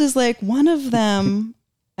wild is like one of them,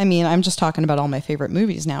 I mean, I'm just talking about all my favorite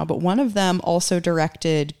movies now, but one of them also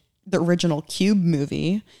directed the original Cube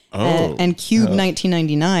movie. And Cube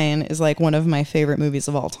 1999 is like one of my favorite movies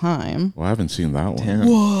of all time. Well, I haven't seen that one. Damn.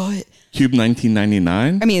 What? Cube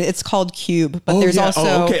 1999? I mean, it's called Cube, but there's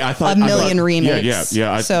also a million remakes.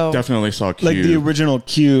 Yeah. I definitely saw Cube. Like the original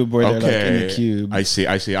Cube where they're like in the cube. I see.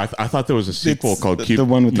 I thought there was a sequel called Cube. The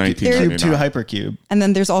one with the Cube 2 Hypercube. And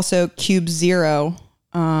then there's also Cube Zero.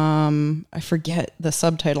 I forget the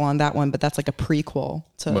subtitle on that one, but that's like a prequel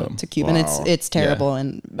to Cube, and it's terrible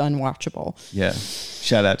and unwatchable. Yeah,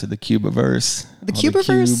 shout out to the Cubiverse. The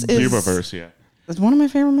Cubiverse yeah. It's one of my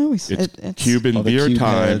favorite movies. It's Cuban beer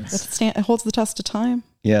time. It holds the test of time.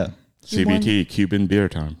 Yeah, CBT, Cuban beer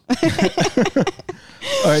time. All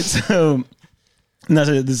right, so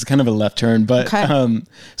this is kind of a left turn, but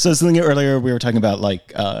so something earlier we were talking about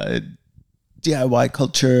like DIY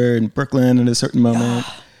culture in Brooklyn at a certain moment.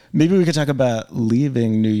 Maybe we could talk about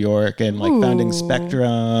leaving New York and like founding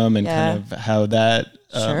Spectrum and kind of how that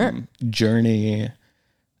journey,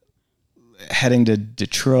 heading to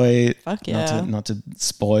Detroit. Fuck yeah. Not to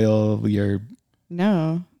spoil your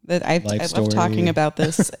I love talking about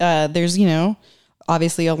this. There's,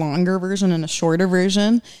 obviously a longer version and a shorter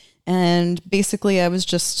version. And basically I was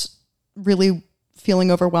just really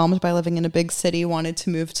feeling overwhelmed by living in a big city, wanted to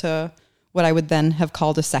move to what I would then have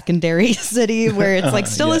called a secondary city, where it's like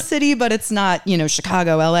still a city, but it's not,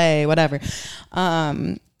 Chicago, LA, whatever.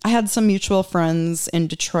 I had some mutual friends in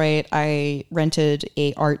Detroit. I rented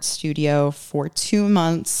a art studio for 2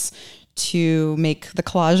 months to make the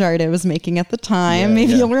collage art I was making at the time.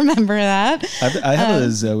 Maybe you'll remember that. I have a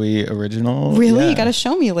Zoë original. Really? You got to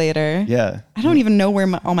show me later. Yeah. I don't even know where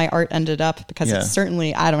all my art ended up, because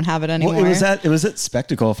I don't have it anymore. Well, it was at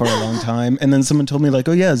Spectacle for a long time. And then someone told me like,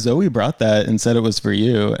 oh yeah, Zoë brought that and said it was for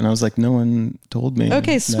you. And I was like, no one told me.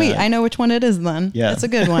 Okay, sweet. That. I know which one it is then. Yeah. It's a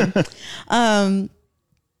good one. And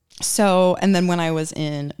then when I was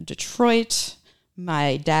in Detroit,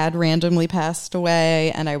 my dad randomly passed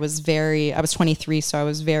away, and I was 23, so I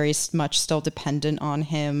was very much still dependent on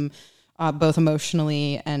him, both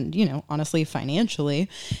emotionally and, honestly, financially.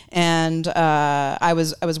 And I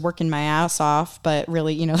was working my ass off, but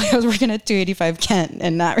really, I was working at 285 Kent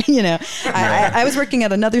and not, I was working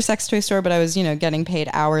at another sex toy store, but I was, getting paid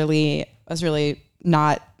hourly. I was really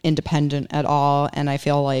not independent at all. And I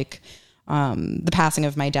feel like the passing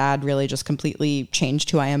of my dad really just completely changed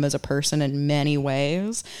who I am as a person in many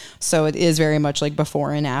ways. So it is very much like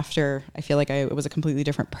before and after. I feel like I was a completely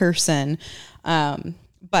different person.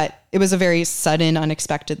 But it was a very sudden,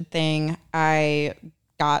 unexpected thing. I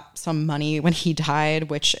got some money when he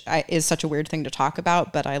died, which is such a weird thing to talk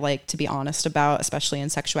about, but I like to be honest about, especially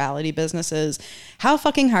in sexuality businesses, how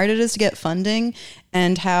fucking hard it is to get funding,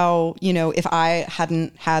 and how, if I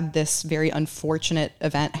hadn't had this very unfortunate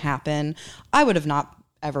event happen, I would have not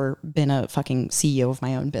ever been a fucking CEO of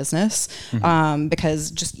my own business.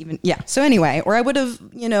 Because just even, So anyway, or I would have,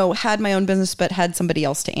 had my own business, but had somebody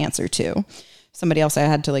else to answer to. Somebody else I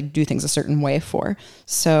had to like do things a certain way for.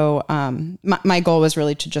 So my goal was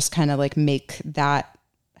really to just kind of like make that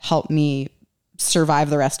help me survive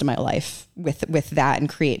the rest of my life with that, and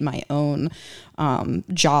create my own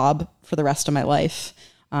job for the rest of my life.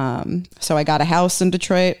 So I got a house in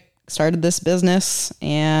Detroit, started this business,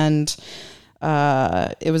 and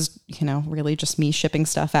it was, really just me shipping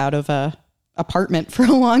stuff out of a apartment for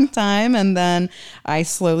a long time. And then I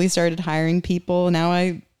slowly started hiring people. Now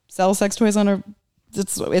I sell sex toys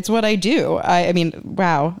it's what I do. I mean,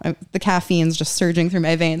 wow, the caffeine's just surging through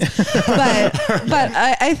my veins. but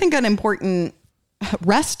I think an important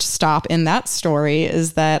rest stop in that story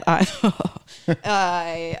is that I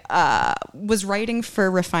was writing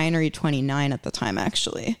for Refinery 29 at the time,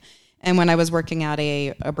 actually. And when I was working at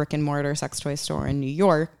a brick and mortar sex toy store in New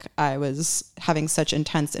York, I was having such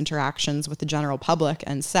intense interactions with the general public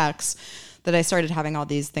and sex that I started having all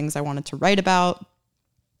these things I wanted to write about.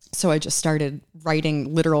 So I just started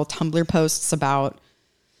writing literal Tumblr posts about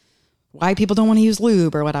why people don't want to use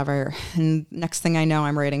lube or whatever. And next thing I know,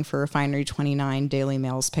 I'm writing for Refinery 29, Daily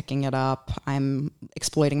Mail's picking it up. I'm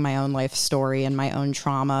exploiting my own life story and my own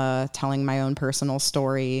trauma, telling my own personal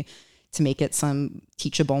story to make it some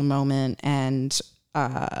teachable moment. And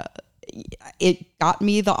it got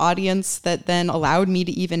me the audience that then allowed me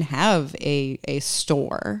to even have a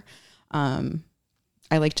store. I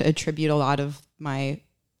like to attribute a lot of my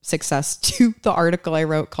success to the article I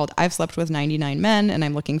wrote called I've Slept with 99 Men and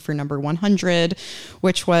I'm Looking for Number 100,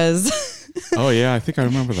 which was oh yeah, I think I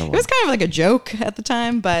remember that one. It was kind of like a joke at the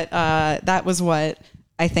time, but that was what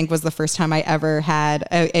I think was the first time I ever had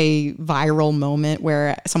a viral moment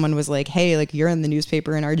where someone was like, hey, like you're in the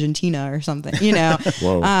newspaper in Argentina or something,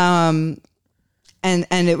 Whoa. And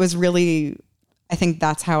it was really, I think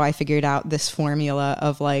that's how I figured out this formula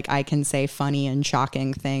of like, I can say funny and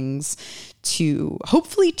shocking things to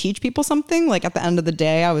hopefully teach people something. Like at the end of the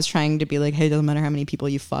day, I was trying to be like, hey, it doesn't matter how many people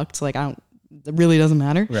you fucked. Like, it really doesn't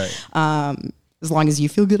matter. Right. As long as you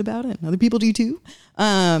feel good about it and other people do too.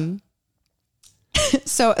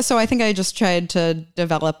 So I think I just tried to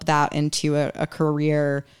develop that into a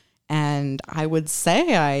career, and I would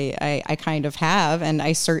say I kind of have, and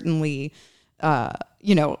I certainly,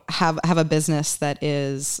 have a business that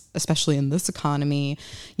is, especially in this economy,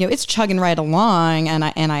 it's chugging right along, and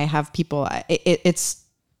I have people. It's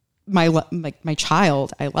my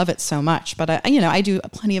child. I love it so much, but I do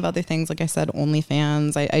plenty of other things. Like I said,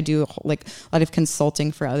 OnlyFans. I do like a lot of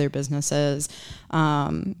consulting for other businesses.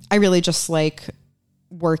 I really just like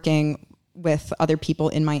working with other people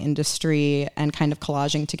in my industry and kind of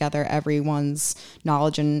collaging together everyone's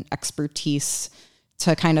knowledge and expertise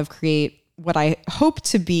to kind of create what I hope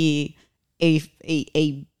to be a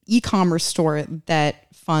e-commerce store that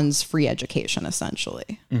funds free education,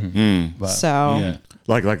 essentially. Mm-hmm. Wow. So yeah.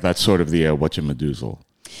 like that's sort of the whatchamadoozle.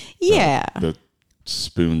 Yeah. The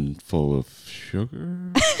spoonful of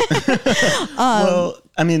sugar. Well,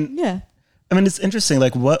 I mean, yeah. it's interesting.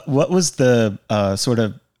 Like, what was the sort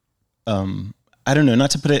of I don't know,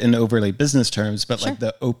 not to put it in overly business terms, but like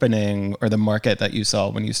the opening or the market that you saw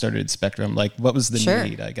when you started Spectrum, like what was the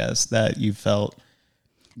need, I guess, that you felt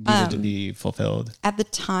needed to be fulfilled? At the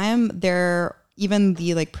time, even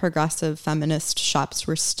the like progressive feminist shops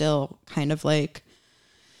were still kind of like,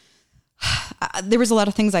 there was a lot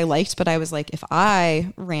of things I liked, but I was like, if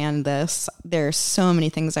I ran this, there's so many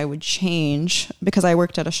things I would change, because I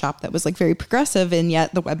worked at a shop that was like very progressive, and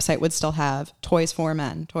yet the website would still have toys for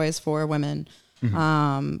men, toys for women,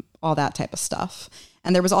 all that type of stuff.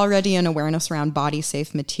 And there was already an awareness around body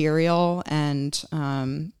safe material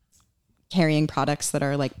and carrying products that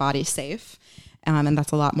are like body safe. And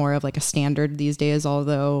that's a lot more of like a standard these days,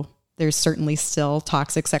 although there's certainly still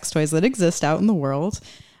toxic sex toys that exist out in the world.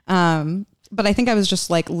 But I think I was just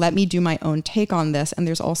like, let me do my own take on this. And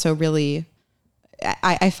there's also really,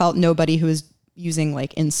 I felt nobody who was using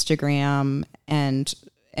like Instagram and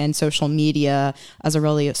social media as a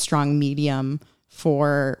really strong medium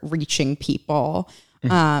for reaching people.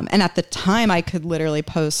 And at the time I could literally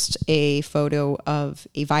post a photo of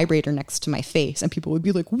a vibrator next to my face and people would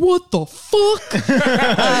be like, what the fuck?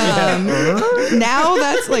 Now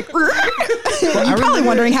that's like, you're probably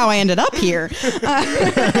wondering how I ended up here. No,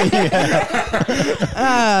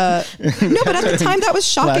 but at the time that was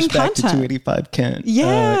shocking Flashback content. To 285 Kent.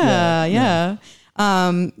 Yeah.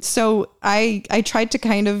 So I tried to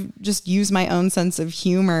kind of just use my own sense of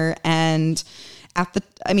humor, and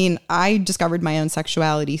I discovered my own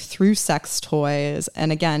sexuality through sex toys.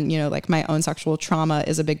 And again, like my own sexual trauma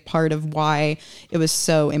is a big part of why it was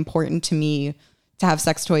so important to me to have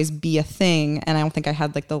sex toys be a thing. And I don't think I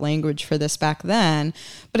had like the language for this back then,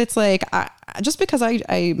 but it's like, just because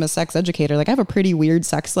I'm a sex educator, like I have a pretty weird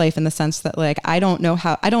sex life in the sense that like, I don't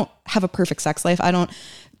have a perfect sex life. I don't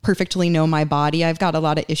perfectly know my body. I've got a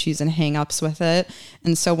lot of issues and hang-ups with it.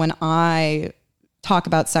 And so when I talk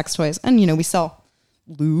about sex toys, and we sell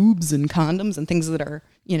lubes and condoms and things that are,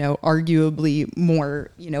 arguably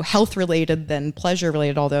more, health related than pleasure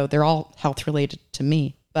related, although they're all health related to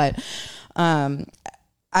me. But I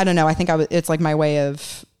don't know. I think it's like my way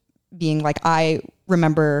of being like, I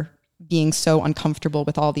remember being so uncomfortable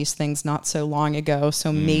with all these things not so long ago.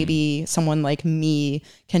 So maybe someone like me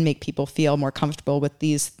can make people feel more comfortable with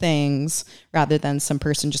these things rather than some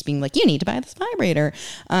person just being like, you need to buy this vibrator.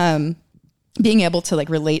 Being able to like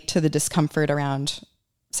relate to the discomfort around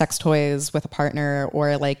sex toys with a partner,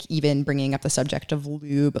 or like even bringing up the subject of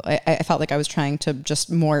lube. I felt like I was trying to just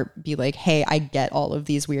more be like, hey, I get all of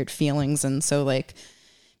these weird feelings. And so like,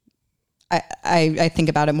 I think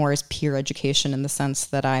about it more as peer education in the sense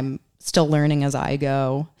that I'm still learning as I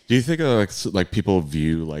go. Do you think like people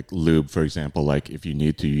view like lube, for example, like if you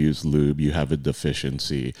need to use lube, you have a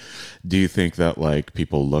deficiency? Do you think that like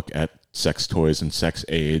people look at sex toys and sex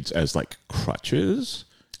aids as like crutches?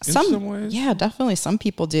 In some ways? Yeah, definitely. Some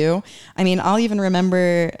people do. I mean, I'll even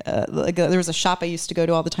remember there was a shop I used to go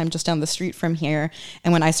to all the time just down the street from here.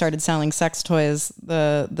 And when I started selling sex toys,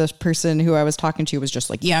 the person who I was talking to was just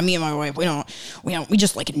like, yeah, me and my wife, we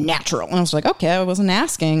just like it natural. And I was like, okay, I wasn't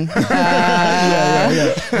asking.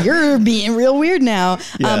 You're being real weird now.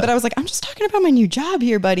 But I was like, I'm just talking about my new job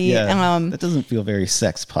here, buddy. Yeah, that doesn't feel very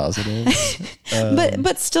sex positive.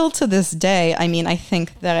 But still to this day, I mean, I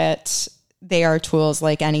think that they are tools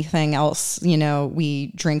like anything else. We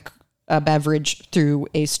drink a beverage through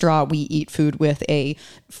a straw. We eat food with a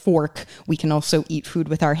fork. We can also eat food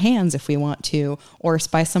with our hands if we want to, or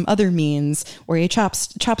by some other means, or a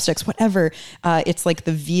chopsticks, whatever. It's like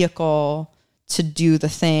the vehicle to do the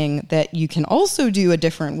thing that you can also do a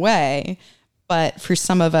different way. But for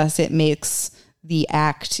some of us, it makes the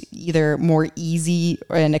act either more easy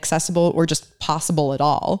and accessible or just possible at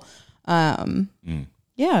all.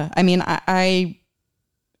 Yeah, I mean, I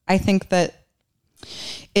think that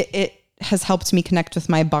it has helped me connect with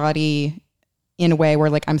my body in a way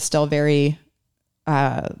where like I'm still very,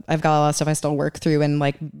 I've got a lot of stuff I still work through, and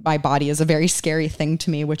like my body is a very scary thing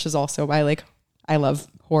to me, which is also why like I love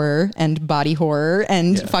horror and body horror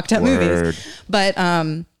and fucked up movies. But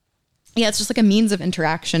yeah, it's just like a means of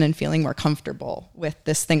interaction and feeling more comfortable with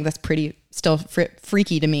this thing that's pretty still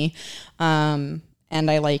freaky to me. And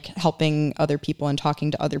I like helping other people and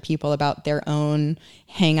talking to other people about their own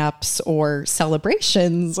hang-ups or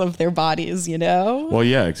celebrations of their bodies, Well,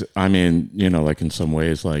 yeah. I mean, like in some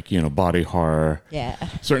ways, like, body horror. Yeah.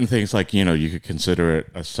 Certain things like, you could consider it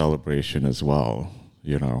a celebration as well.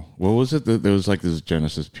 What was it? There was like this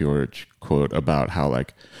Genesis Purge quote about how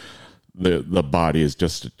like the body is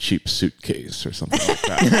just a cheap suitcase or something like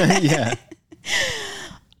that. Yeah.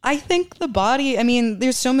 I think the body, I mean,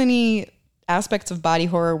 there's so many aspects of body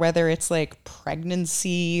horror, whether it's like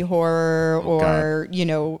pregnancy horror or, you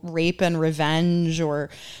know, rape and revenge or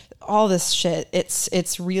all this shit.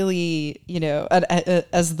 It's really, you know,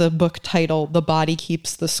 as the book title, The Body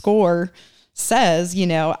Keeps the Score says, you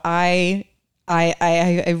know, I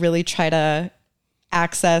really try to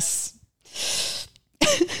access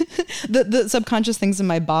the subconscious things in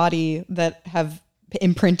my body that have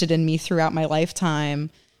imprinted in me throughout my lifetime.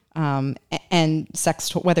 And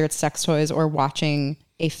whether it's sex toys or watching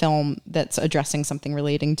a film that's addressing something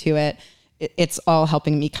relating to it, it's all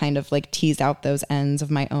helping me kind of like tease out those ends of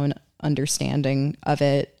my own understanding of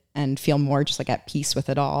it and feel more just like at peace with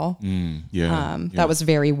it all. That was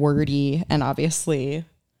very wordy, and obviously,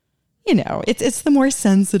 you know, it's the more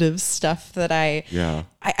sensitive stuff that I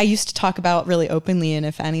used to talk about really openly, and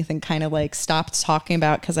if anything, kind of like stopped talking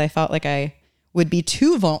about because I felt like I would be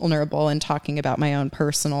too vulnerable in talking about my own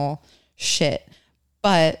personal shit.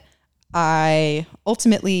 But I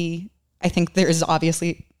think there is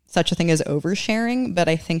obviously such a thing as oversharing, but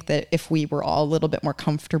I think that if we were all a little bit more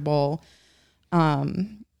comfortable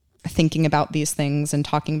thinking about these things and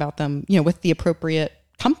talking about them, you know, with the appropriate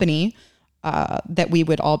company, that we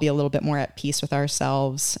would all be a little bit more at peace with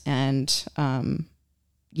ourselves. And,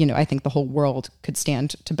 you know, I think the whole world could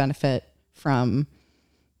stand to benefit from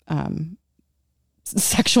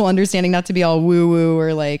sexual understanding, not to be all woo woo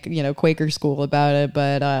or like, you know, Quaker school about it.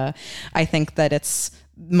 But I think that it's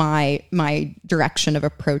my direction of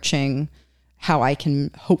approaching how I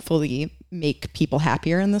can hopefully make people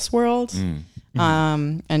happier in this world.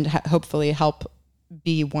 And hopefully help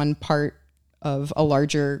be one part of a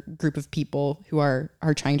larger group of people who are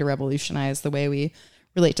trying to revolutionize the way we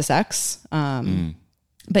relate to sex.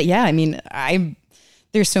 But yeah, I mean,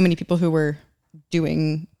 there's so many people who were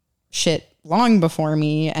doing shit long before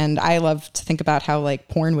me, and I love to think about how like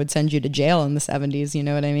porn would send you to jail in the 70s, you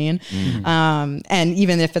know what I mean? And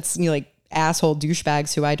even if it's, you know, like asshole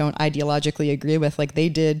douchebags who I don't ideologically agree with, like they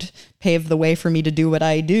did pave the way for me to do what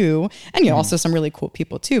I do. And, you know, also some really cool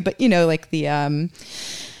people too, but you know, like the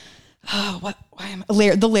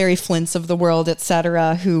the Larry Flints of the world,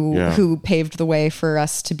 etc., who paved the way for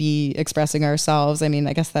us to be expressing ourselves. I mean,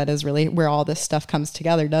 I guess that is really where all this stuff comes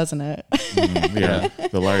together, doesn't it?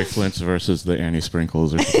 The Larry Flints versus the Annie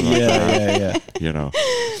Sprinkles, or something like that. You know,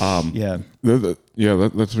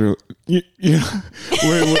 that's real. When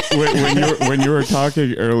you were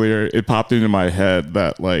talking earlier, it popped into my head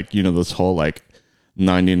that, like, you know, this whole like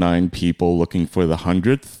 99 people looking for the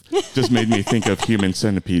 100th just made me think of Human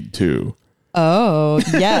Centipede 2. Oh,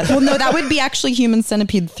 yeah. Well, no, that would be actually Human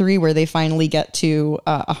Centipede 3, where they finally get to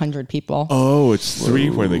 100 people. Oh, it's 3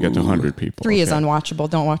 where they get to 100 people. 3 is unwatchable.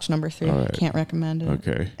 Don't watch number 3. Right. Can't recommend it.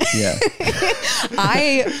 Okay. Yeah.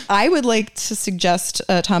 I would like to suggest,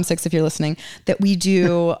 Tom Six, if you're listening, that we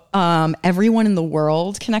do everyone in the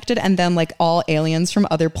world connected, and then like all aliens from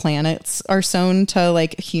other planets are sewn to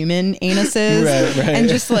like human anuses. Right. And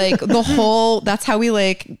just like the whole, that's how we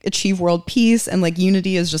like achieve world peace, and like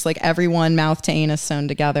unity is just like everyone mouth to anus sewn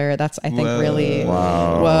together. That's, I think, really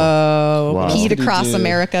peed across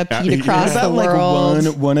America, peed across the world.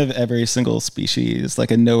 Like one of every single species, like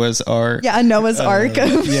a Noah's Ark. Yeah, a Noah's Ark.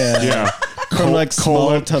 From like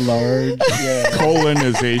small to large.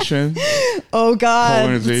 Colonization. Oh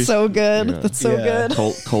God, that's so good. Yeah. That's so good.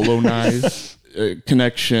 Colonize.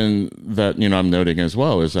 Connection that, you know, I'm noting as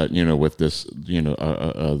well is that, you know, with this, you know,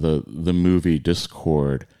 the movie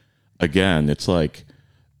Discord, again, it's like,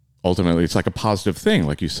 ultimately, it's like a positive thing.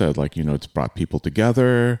 Like you said, like, you know, it's brought people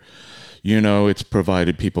together, you know, it's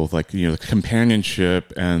provided people with like, you know,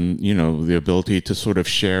 companionship and, you know, the ability to sort of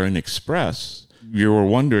share and express. You were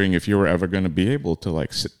wondering if you were ever going to be able to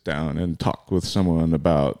like sit down and talk with someone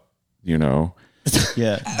about, you know,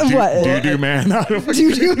 what? Doo-doo man.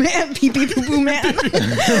 Doo-doo man. Pee-pee poo-poo man.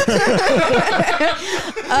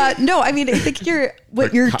 No, I mean, I think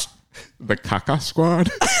the Caca Squad.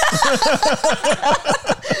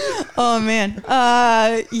 Oh man.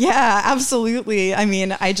 Yeah, absolutely. I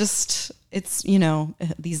mean, it's, you know,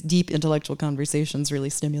 these deep intellectual conversations really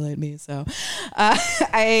stimulate me. So,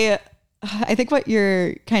 I think what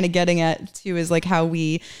you're kind of getting at too is like how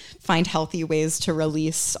we find healthy ways to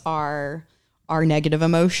release our negative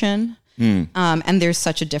emotion. And there's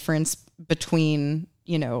such a difference between,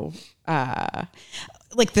 you know,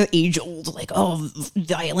 like the age old, like, oh,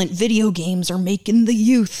 violent video games are making the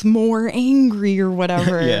youth more angry or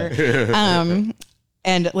whatever.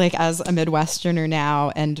 And like as a Midwesterner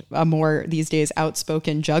now and a more these days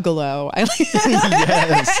outspoken juggalo,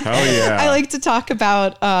 Yes. Hell yeah. I like to talk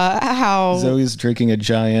about how Zoe's drinking a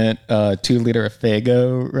giant 2-liter of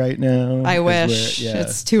Faygo right now. I wish.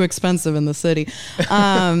 It's too expensive in the city.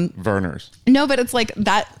 Verner's. No, but it's like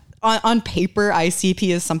that. On paper, ICP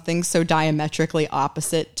is something so diametrically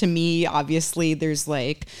opposite to me. Obviously, there's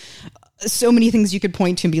like so many things you could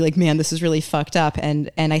point to and be like, man, this is really fucked up.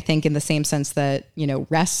 And I think in the same sense that, you know,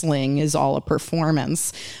 wrestling is all a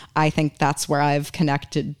performance, I think that's where I've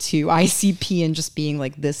connected to ICP and just being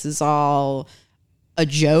like, this is all a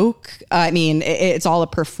joke. I mean, it's all a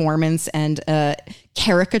performance and a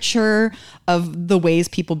caricature of the ways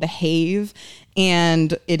people behave.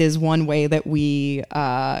 And it is one way that we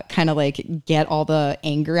kind of like get all the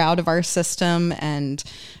anger out of our system. And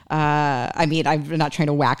I mean, I'm not trying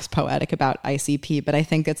to wax poetic about ICP, but I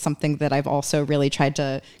think it's something that I've also really tried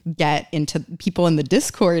to get into people in the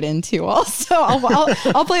Discord into also.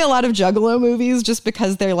 I'll play a lot of Juggalo movies just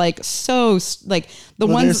because they're like so like the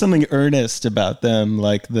ones. There's something earnest about them,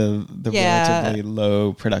 like the relatively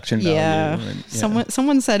low production value. And,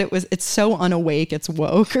 someone said it's so unawake, it's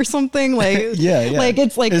woke or something like. Like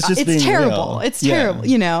it's terrible. Real. It's terrible,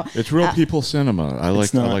 you know. It's real people cinema. I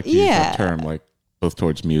like to use that term, like both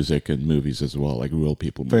towards music and movies as well, like real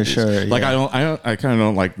people movies. For sure. Like I kind of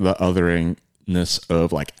don't like the otheringness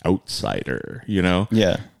of like outsider, you know?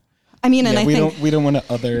 Yeah. I mean, and I think we don't want to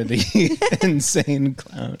other the insane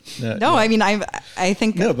clown. No, I mean, I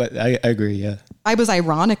think no, but I agree. Yeah. I was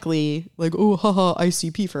ironically like, oh, haha,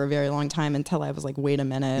 ICP for a very long time until I was like, wait a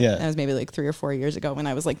minute. Yeah. That was maybe like 3 or 4 years ago when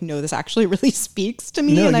I was like, no, this actually really speaks to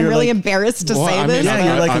me. And I'm really embarrassed to say this. Yeah,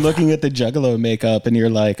 you're like looking at the Juggalo makeup and you're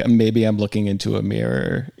like, maybe I'm looking into a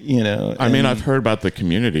mirror, you know. I mean, I've heard about the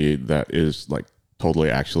community that is like totally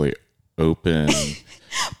actually open.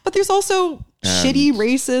 But there's also shitty,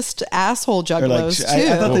 racist asshole juggalos too.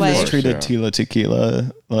 I thought they mistreated Tila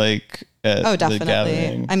Tequila like at definitely. The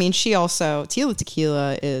gathering. I mean, she also Tila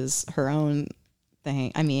Tequila is her own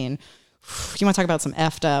thing. I mean, you want to talk about some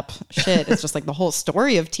effed up shit? It's just like the whole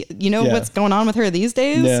story of what's going on with her these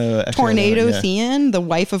days. No, actually, Tornado Thean, the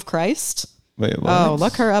wife of Christ. Wait, what? Oh,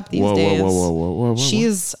 look her up these days. Whoa.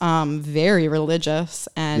 She's very religious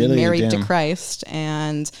and really? married to Christ,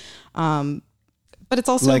 and but it's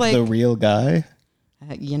also like the real guy.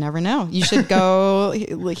 You never know. You should go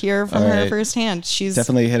hear from her firsthand. She's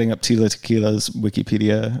definitely hitting up Tila Tequila's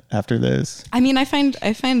Wikipedia after this. I mean, I find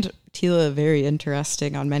Tila very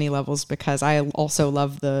interesting on many levels because I also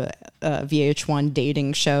love the VH1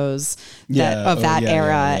 dating shows that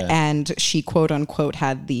era. And she quote unquote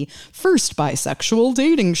had the first bisexual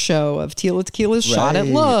dating show of Tila Tequila's Shot at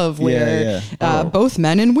Love, where both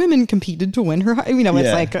men and women competed to win her. You know,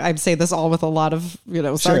 it's like I'd say this all with a lot of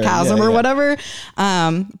sarcasm or whatever.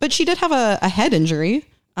 But she did have a head injury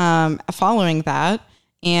following that.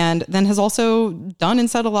 And then has also done and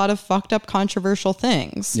said a lot of fucked up controversial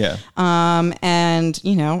things. Yeah. And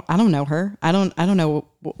I don't know her. I don't know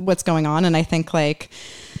what's going on. And I think like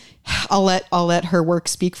I'll let her work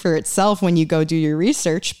speak for itself when you go do your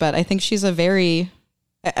research. But I think she's when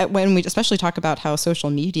we especially talk about how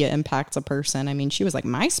social media impacts a person. I mean, she was like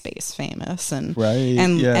MySpace famous and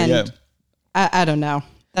I don't know.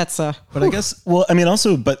 But I guess, well, I mean,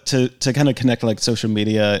 also, but to kind of connect like social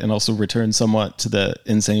media and also return somewhat to the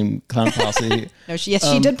insane clown posse. No, she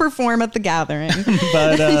did perform at the gathering.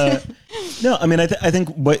 But no, I mean, I think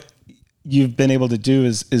what you've been able to do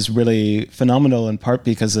is really phenomenal in part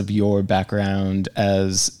because of your background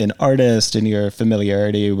as an artist and your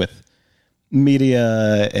familiarity with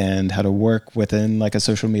media and how to work within like a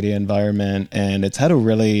social media environment, and it's had a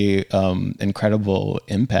really incredible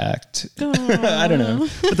impact. I don't know,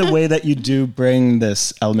 but the way that you do bring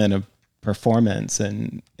this element of performance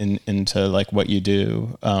and into like what you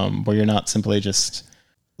do, where you're not simply just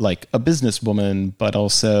like a businesswoman, but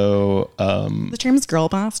also the term is girl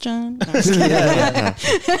boss, John. No,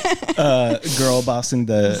 girl bossing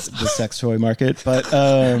the sex toy market, but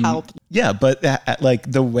help. Yeah, but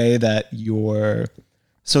like the way that your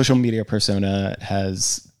social media persona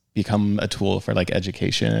has become a tool for like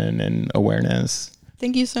education and awareness.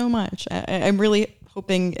 Thank you so much. I'm really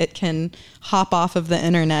hoping it can hop off of the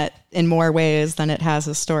internet in more ways than it has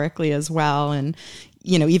historically as well. And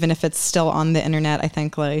even if it's still on the internet, I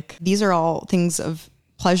think like these are all things of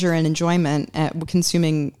pleasure and enjoyment at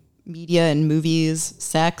consuming media and movies,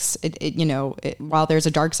 sex. While there's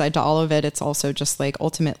a dark side to all of it, it's also just like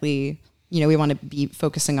ultimately, we want to be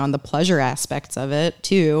focusing on the pleasure aspects of it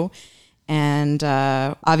too. And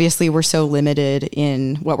obviously we're so limited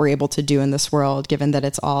in what we're able to do in this world, given that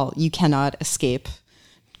it's all, you cannot escape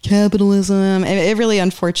capitalism. It really,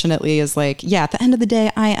 unfortunately, is like, yeah, at the end of the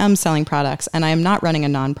day, I am selling products and I am not running a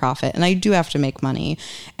nonprofit and I do have to make money.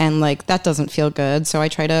 And like, that doesn't feel good. So I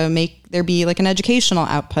try to make there be like an educational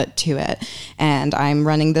output to it. And I'm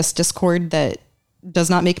running this Discord that does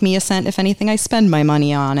not make me a cent. If anything, I spend my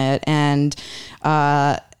money on it. And,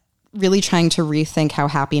 really trying to rethink how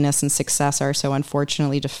happiness and success are so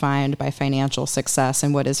unfortunately defined by financial success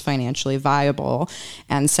and what is financially viable,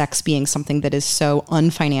 and sex being something that is so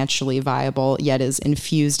unfinancially viable yet is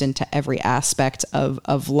infused into every aspect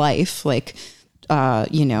of life. Like,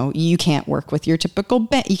 you can't work with your typical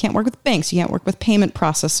bank. You can't work with banks. You can't work with payment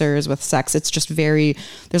processors with sex. It's just there's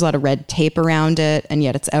a lot of red tape around it, and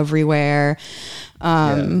yet it's everywhere.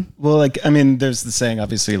 Well, like, I mean, there's the saying,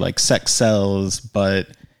 obviously, like, sex sells, but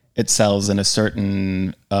it sells in a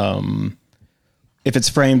certain, if it's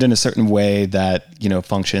framed in a certain way that,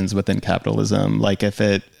 functions within capitalism, like if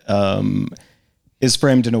it is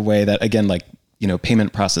framed in a way that, again, like,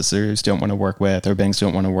 payment processors don't want to work with or banks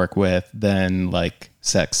don't want to work with, then like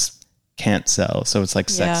sex can't sell. So it's like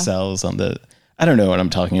sex sells on the, I don't know what I'm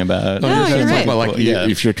talking about. No, you're right. Well, like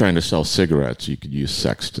if you're trying to sell cigarettes, you could use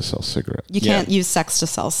sex to sell cigarettes. You can't use sex to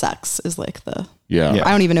sell sex is like the... Yeah.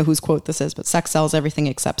 I don't even know whose quote this is, but sex sells everything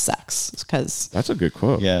except sex. Because that's a good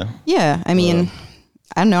quote. Yeah. I mean,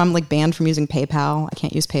 I don't know. I'm like banned from using PayPal. I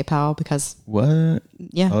can't use PayPal because... What?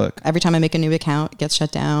 Yeah. Fuck. Every time I make a new account, it gets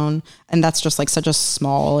shut down. And that's just like such a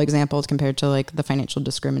small example compared to like the financial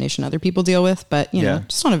discrimination other people deal with. But, you know,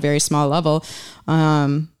 just on a very small level.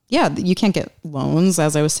 You can't get loans,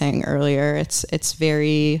 as I was saying earlier. It's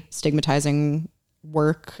very stigmatizing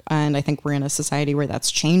work. And I think we're in a society where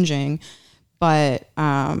that's changing. But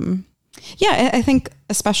I think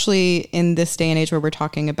especially in this day and age where we're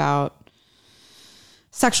talking about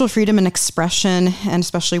sexual freedom and expression, and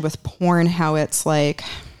especially with porn, how it's like,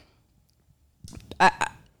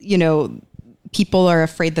 people are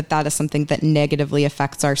afraid that is something that negatively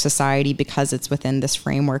affects our society because it's within this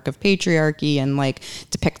framework of patriarchy and like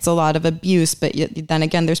depicts a lot of abuse. But then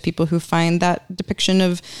again, there's people who find that depiction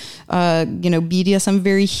of, BDSM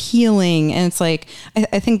very healing. And it's like,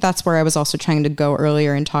 I think that's where I was also trying to go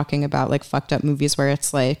earlier in talking about like fucked up movies where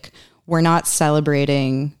it's like, we're not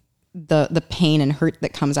celebrating the pain and hurt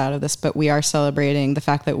that comes out of this, but we are celebrating the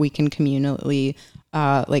fact that we can communally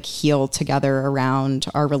heal together around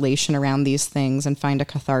our relation around these things and find a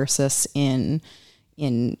catharsis in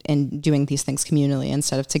doing these things communally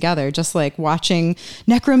instead of together. Just like watching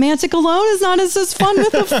Necromantic alone is not as fun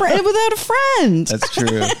with without a friend. That's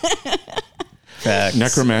true. Facts.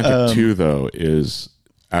 Necromantic 2 though is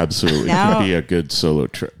absolutely could be a good solo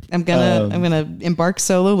trip. I'm gonna embark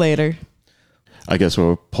solo later. I guess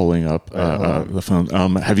we're pulling up the phone.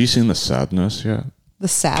 Have you seen The Sadness yet? The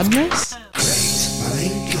Sadness?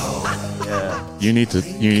 Yeah. You need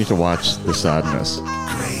to watch The Sadness.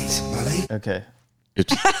 Okay.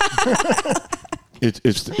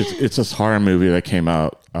 It's this horror movie that came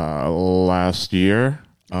out last year.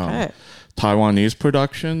 Taiwanese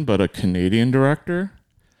production, but a Canadian director.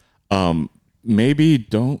 Maybe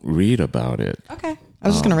don't read about it. Okay. I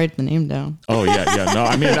was just going to write the name down. Oh, yeah. No,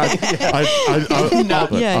 I mean,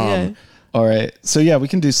 all right. So, yeah, we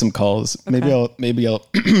can do some calls. Okay. Maybe I'll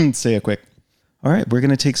say a quick. All right. We're going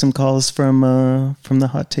to take some calls from the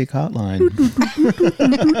Hot Take Hotline.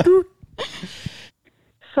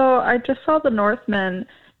 So I just saw The Northman,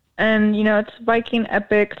 and, it's a Viking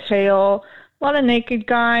epic tale. A lot of naked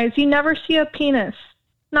guys. You never see a penis.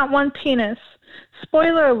 Not one penis.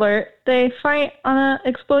 Spoiler alert. They fight on an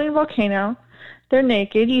exploding volcano. They're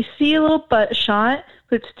naked. You see a little butt shot,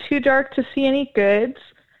 but it's too dark to see any goods.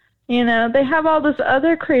 They have all this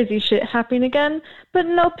other crazy shit happening again, but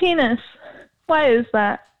no penis. Why is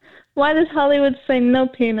that? Why does Hollywood say no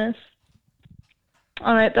penis?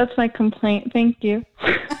 All right, that's my complaint. Thank you.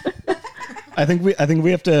 I think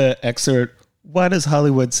we have to excerpt why does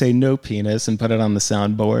Hollywood say no penis and put it on the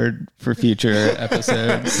soundboard for future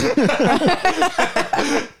episodes.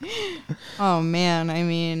 Oh man, I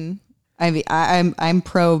mean, I'm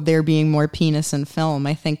pro there being more penis in film.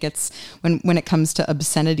 I think it's when it comes to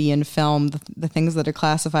obscenity in film, the things that are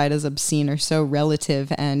classified as obscene are so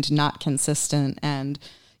relative and not consistent. And,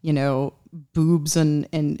 boobs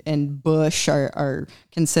and bush are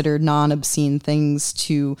considered non-obscene things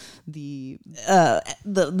to the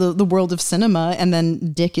world of cinema. And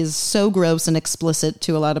then dick is so gross and explicit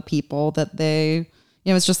to a lot of people that they...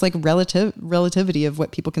 it's just like relativity of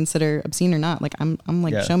what people consider obscene or not. Like I'm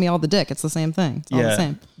like, show me all the dick. It's the same thing. It's all the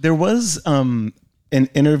same. There was an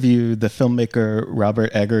interview the filmmaker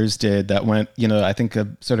Robert Eggers did that went, I think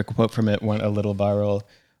a sort of quote from it went a little viral.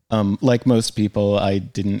 Like most people, I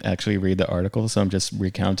didn't actually read the article, so I'm just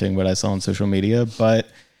recounting what I saw on social media. But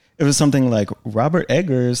it was something like Robert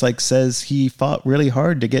Eggers like says he fought really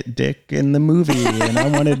hard to get dick in the movie, and I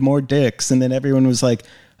wanted more dicks. And then everyone was like,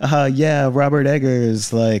 yeah, Robert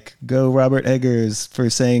Eggers, like, go Robert Eggers for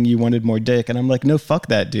saying you wanted more dick. And I'm like, no, fuck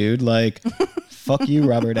that dude. Like, fuck you,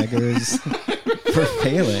 Robert Eggers, for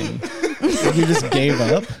failing. Like, you just gave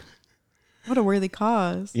up. What a worthy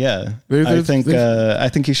cause. Yeah. I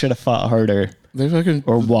think he should have fought harder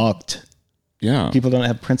or walked. Yeah. People don't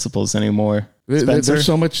have principles anymore. There's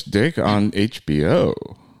so much dick on HBO.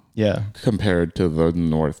 Yeah. Compared to The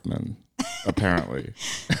Northman, apparently.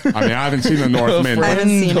 I mean, I haven't seen The Northman, I haven't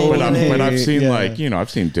seen it but I've seen I've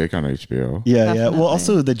seen dick on HBO. Yeah, Definitely. Yeah. Well,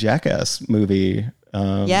 also the Jackass movie.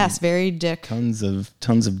 Yes, very dick. Tons of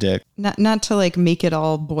dick. Not to like make it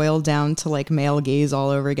all boil down to like male gaze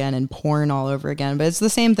all over again and porn all over again, but it's the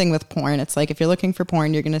same thing with porn. It's like if you're looking for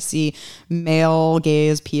porn, you're going to see male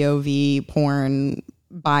gaze POV porn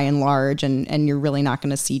by and large, and you're really not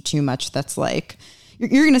going to see too much that's like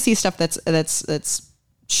you're going to see stuff that's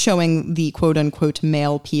showing the quote unquote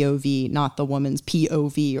male POV, not the woman's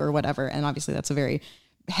POV or whatever. And obviously that's a very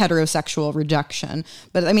heterosexual reduction,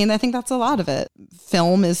 but I mean, I think that's a lot of it.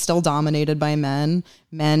 Film is still dominated by men.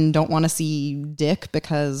 Men don't want to see dick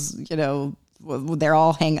because, you know, they're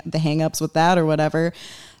all the hang-ups with that or whatever.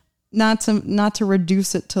 Not to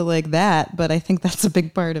reduce it to like that, but I think that's a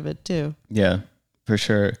big part of it too. Yeah, for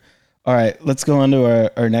sure. All right, let's go on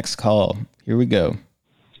to our next call. Here we go.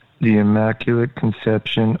 The Immaculate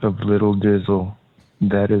Conception of Little Dizzle.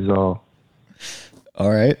 That is all.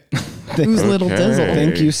 All right. Who's Little Dizzle?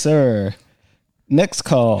 Thank you, sir. Next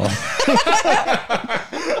call.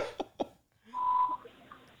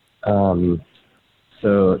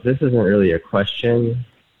 So this isn't really a question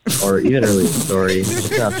or even really a story,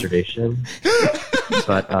 just an observation.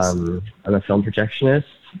 But I'm a film projectionist,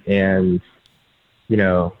 and, you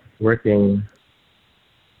know, working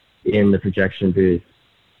in the projection booth,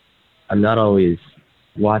 I'm not always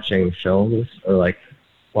watching films or like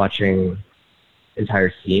watching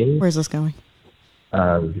entire scenes. Where's this going?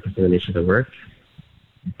 Because of the nature of the work.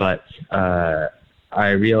 But I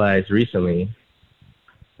realized recently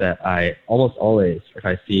that I almost always, if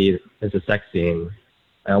I see there's a sex scene,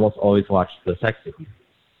 I almost always watch the sex scene.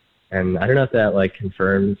 And I don't know if that like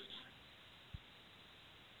confirms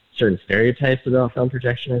certain stereotypes about film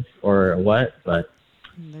projectionists or what, but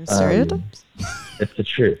there's stereotypes? It's the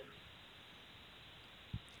truth.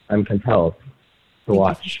 I'm compelled to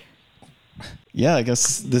watch. Yeah, I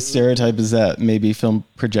guess the stereotype is that maybe film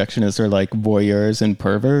projectionists are like voyeurs and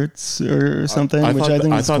perverts or something, I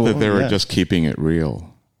thought that they were just keeping it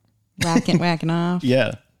real. Whacking off.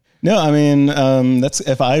 Yeah. No, I mean, that's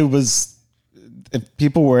if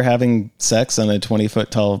people were having sex on a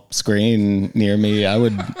 20-foot tall screen near me, I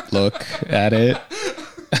would look at it.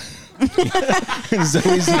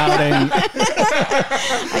 Zoe's nodding.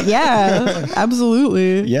 Yeah,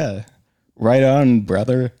 absolutely. Yeah. Right on,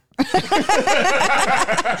 brother.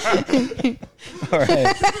 All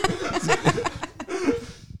right.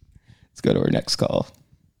 Let's go to our next call.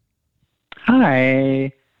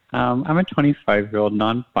 Hi. I'm a 25-year-old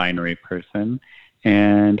non-binary person,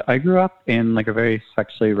 and I grew up in like a very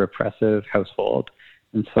sexually repressive household.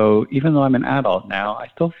 And so even though I'm an adult now, I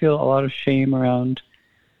still feel a lot of shame around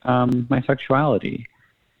my sexuality.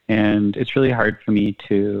 And it's really hard for me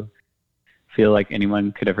to feel like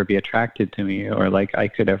anyone could ever be attracted to me or like I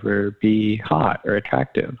could ever be hot or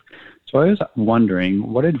attractive. So I was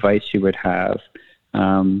wondering what advice you would have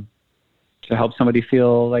to help somebody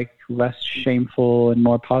feel like less shameful and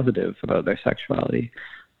more positive about their sexuality.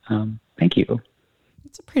 Thank you.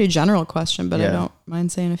 It's a pretty general question, but I don't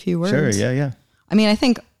mind saying a few words. Sure, yeah. I mean, I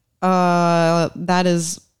think that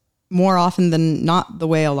is more often than not the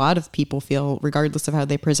way a lot of people feel, regardless of how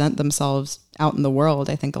they present themselves out in the world.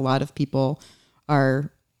 I think a lot of people have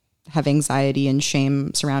anxiety and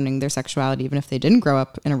shame surrounding their sexuality, even if they didn't grow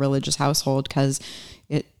up in a religious household, because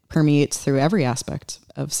it permeates through every aspect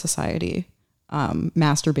of society.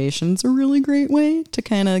 Masturbation's a really great way to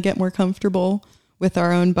kind of get more comfortable with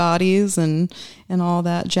our own bodies and all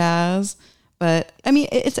that jazz. But I mean,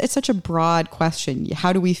 it's such a broad question.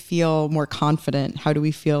 How do we feel more confident? How do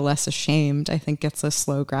we feel less ashamed? I think it's a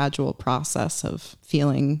slow, gradual process of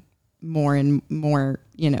feeling more and more,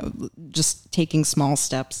 just taking small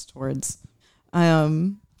steps towards.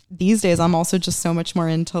 These days, I'm also just so much more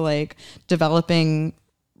into like developing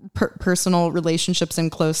personal relationships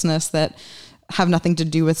and closeness that have nothing to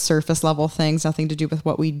do with surface level things, nothing to do with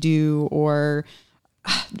what we do or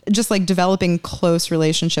just like developing close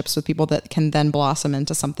relationships with people that can then blossom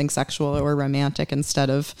into something sexual or romantic instead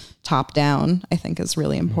of top down, I think is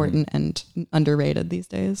really important and underrated these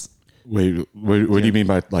days. Wait, what do you mean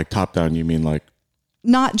by like top down? You mean like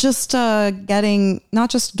not just getting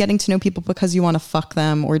to know people because you want to fuck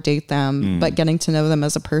them or date them, but getting to know them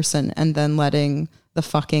as a person and then letting the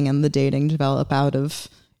fucking and the dating develop out of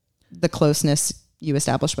the closeness you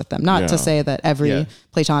establish with them. Not to say that every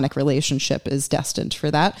platonic relationship is destined for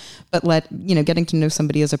that, but getting to know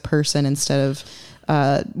somebody as a person instead of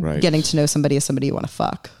getting to know somebody as somebody you want to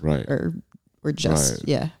fuck. Right. Or just,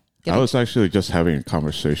 I was actually just having a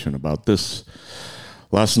conversation about this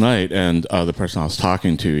last night, and the person I was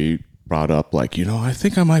talking to, he brought up like, I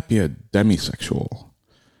think I might be a demisexual,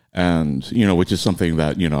 and which is something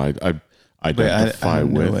that I identify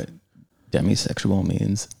with. Know what demisexual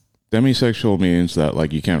means. Demisexual means that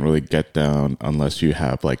like you can't really get down unless you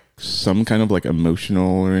have like some kind of like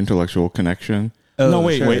emotional or intellectual connection. Oh, no,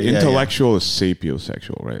 wait. Intellectual is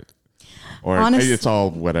sapiosexual, right? Or honestly, it's all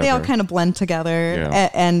whatever. They all kind of blend together,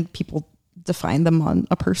 and people define them on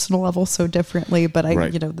a personal level so differently. But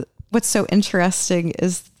what's so interesting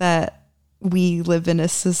is that we live in a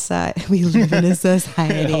society.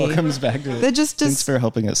 It all comes back to that. Thanks for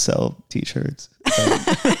helping us sell T-shirts.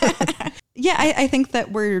 Yeah, I think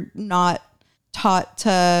that we're not taught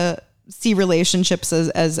to see relationships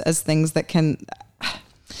as things that can.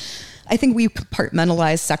 I think we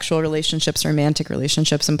compartmentalize sexual relationships, romantic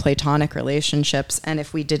relationships, and platonic relationships. And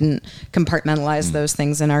if we didn't compartmentalize those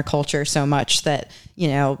things in our culture so much that,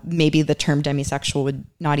 maybe the term demisexual would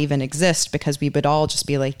not even exist, because we would all just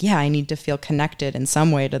be like, yeah, I need to feel connected in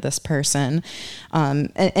some way to this person.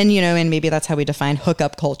 And maybe that's how we define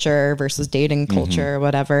hookup culture versus dating culture or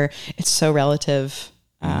whatever. It's so relative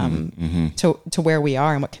to where we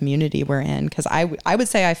are and what community we're in. Because I would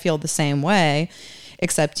say I feel the same way.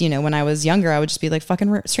 Except, when I was younger, I would just be like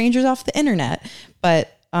fucking strangers off the internet.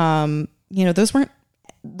 But, those weren't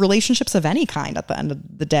relationships of any kind at the end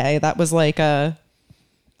of the day. That was like a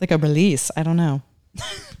release. I don't know.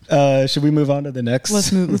 Should we move on to the next? Let's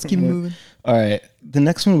keep moving. All right. The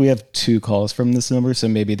next one, we have 2 calls from this number, so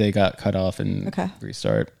maybe they got cut off and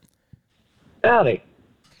restart. Howdy.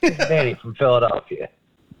 This is Danny from Philadelphia.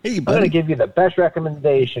 Hey, buddy. I'm going to give you the best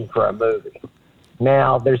recommendation for a movie.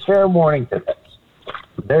 Now, there's fair warning to this.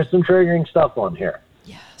 There's some triggering stuff on here.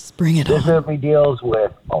 Yes, bring it on. This movie deals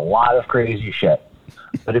with a lot of crazy shit.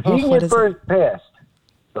 But if you can get past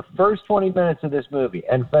the first 20 minutes of this movie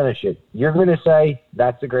and finish it, you're going to say,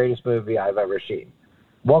 that's the greatest movie I've ever seen.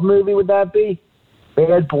 What movie would that be?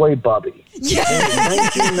 Bad Boy Bubby. Yeah.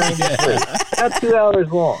 1993. That's 2 hours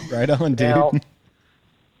long. Right on, dude. Now,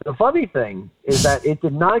 the funny thing is that it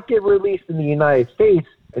did not get released in the United States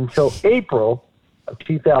until April of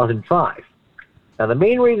 2005. Now, the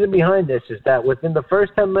main reason behind this is that within the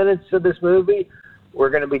first 10 minutes of this movie,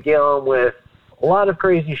 we're going to be dealing with a lot of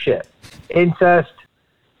crazy shit. Incest,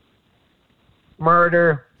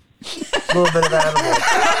 murder, a little bit of animals.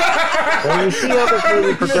 When you see how this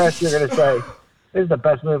movie progresses, you're going to say, this is the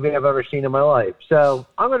best movie I've ever seen in my life. So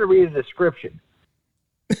I'm going to read a description.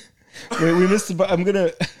 Wait, we missed I'm going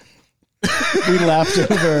to... We laughed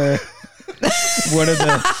over one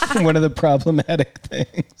of the problematic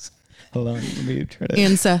things. Hold on, let me try to...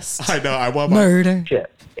 Incest. I know, I want murder.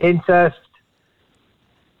 Shit. Incest,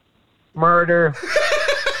 murder,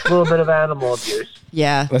 a little bit of animal abuse.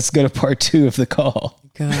 Yeah. Let's go to part 2 of the call.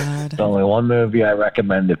 God. There's only one movie I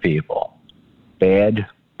recommend to people. Bad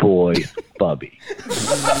Boy Bubby.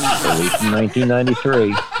 Released in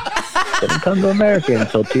 1993. Didn't come to America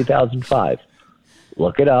until 2005.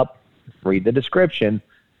 Look it up. Read the description.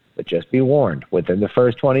 But just be warned, within the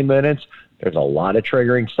first 20 minutes, there's a lot of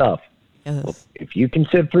triggering stuff. Yes. Well, if you can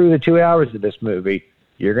sit through the 2 hours of this movie,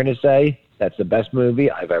 you're going to say, that's the best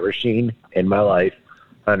movie I've ever seen in my life.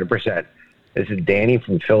 100%. This is Danny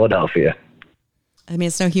from Philadelphia. I mean,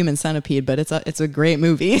 it's no Human Centipede, but it's a great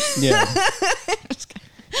movie. Yeah.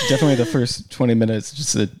 Definitely the first 20 minutes,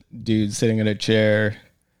 just a dude sitting in a chair.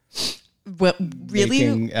 Well, really?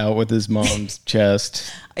 Making out with his mom's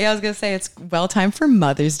chest. Yeah, I was going to say it's well timed for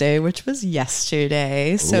Mother's Day, which was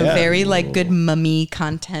yesterday. So very like good mummy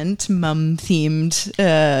content, mum themed,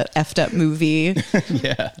 effed up movie.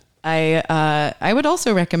 Yeah. I would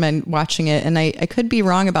also recommend watching it. And I could be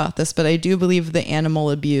wrong about this, but I do believe the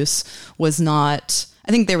animal abuse was not,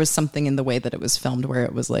 I think there was something in the way that it was filmed where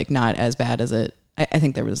it was like not as bad as it. I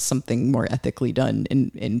think there was something more ethically done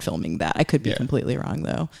in filming that. I could be completely wrong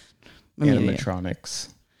though. Animatronics.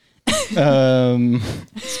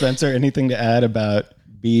 Spencer, anything to add about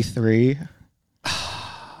B3?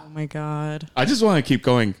 Oh my God. I just want to keep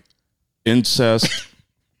going. Incest,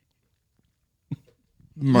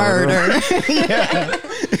 Murder. Yeah.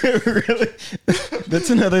 Really? That's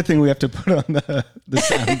another thing we have to put on the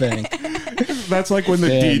sound bank. That's like when the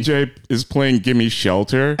DJ is playing Gimme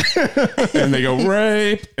Shelter and they go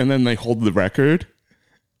rape and then they hold the record.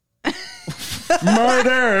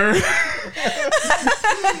 Murder.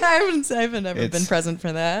 I haven't ever been present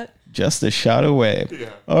for that. Just a shot away.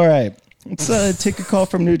 Yeah. All right. Let's take a call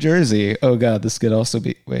from New Jersey. Oh, God, this could also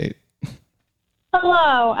be... Wait.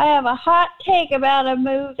 Hello. I have a hot take about a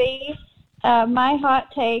movie. My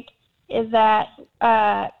hot take is that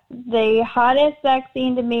the hottest sex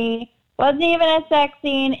scene to me wasn't even a sex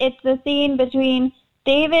scene. It's the scene between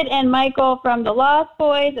David and Michael from The Lost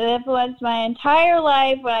Boys. It influenced my entire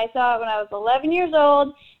life when I saw it when I was 11 years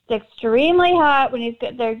old. It's extremely hot when he's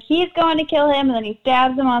going to kill him and then he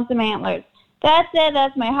stabs him on some antlers. That's it.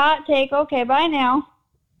 That's my hot take. Okay, bye now.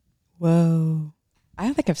 Whoa. I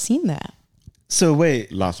don't think I've seen that. So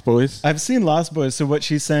wait. Lost Boys? I've seen Lost Boys. So what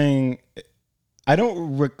she's saying, I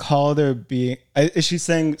don't recall there being... Is she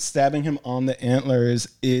saying stabbing him on the antlers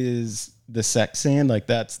is the sex scene? Like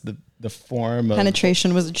that's the form of...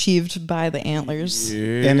 Penetration was achieved by the antlers.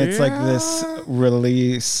 Yeah. And it's like this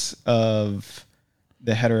release of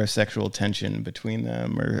the heterosexual tension between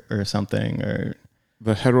them or something, or...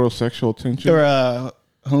 The heterosexual tension? Or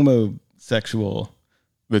homosexual.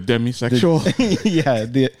 The demisexual? Yeah,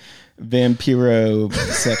 the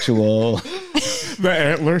vampiro-sexual. The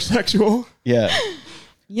antler sexual? Yeah.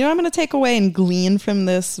 You know what I'm going to take away and glean from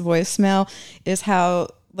this voicemail is how,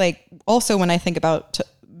 like, also when I think about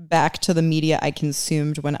back to the media I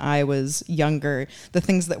consumed when I was younger, the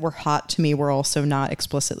things that were hot to me were also not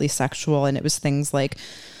explicitly sexual. And it was things like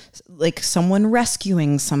someone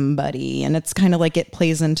rescuing somebody, and it's kind of like it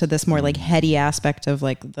plays into this more like heady aspect of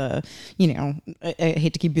like the, you know, I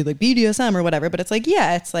hate to keep you like BDSM or whatever, but it's like,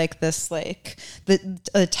 yeah, it's like this like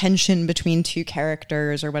the tension between two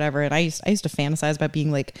characters or whatever. And I used to fantasize about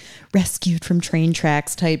being like rescued from train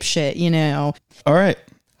tracks type shit, you know. All right,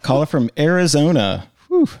 caller from Arizona.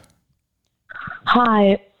 Whew.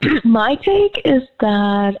 Hi, my take is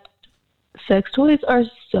that sex toys are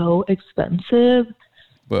so expensive.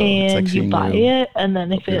 Whoa, and you buy it, and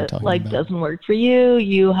then if it like doesn't work for you,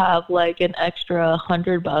 you have like an extra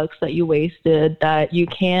 $100 that you wasted that you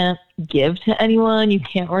can't give to anyone, you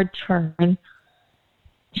can't return.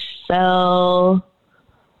 So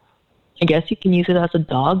I guess you can use it as a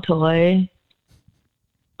dog toy.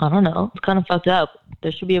 I don't know. It's kind of fucked up.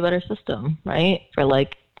 There should be a better system, right? For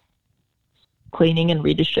like cleaning and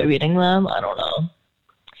redistributing them. I don't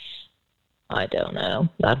know.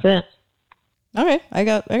 That's it. Okay, I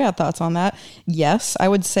got thoughts on that. Yes, I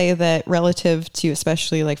would say that relative to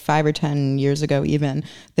especially like 5 or 10 years ago even,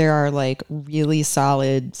 there are like really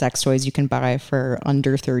solid sex toys you can buy for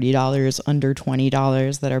under $30, under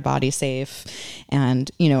 $20 that are body safe. And,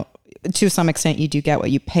 you know, to some extent you do get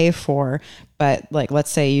what you pay for, but like let's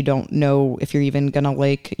say you don't know if you're even gonna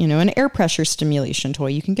like, you know, an air pressure stimulation toy,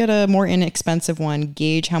 you can get a more inexpensive one,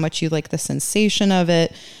 gauge how much you like the sensation of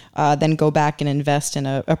it, then go back and invest in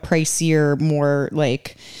a pricier, more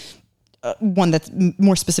like one that's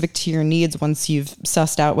more specific to your needs once you've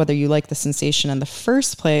sussed out whether you like the sensation in the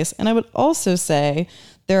first place. And I would also say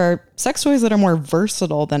there are sex toys that are more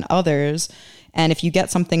versatile than others. And if you get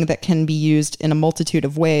something that can be used in a multitude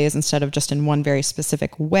of ways instead of just in one very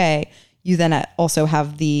specific way, you then also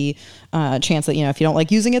have the chance that, you know, if you don't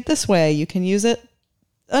like using it this way, you can use it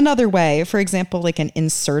another way. For example, like an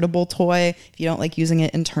insertable toy, if you don't like using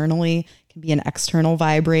it internally, it can be an external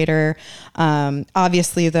vibrator.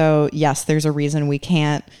 Obviously, though, yes, there's a reason we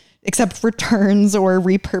can't accept returns or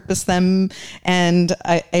repurpose them. And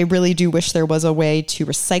I really do wish there was a way to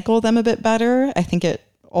recycle them a bit better. I think it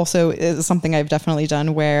also is something I've definitely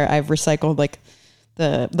done where I've recycled like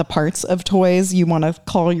the parts of toys. You want to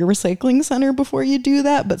call your recycling center before you do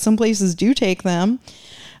that, but some places do take them.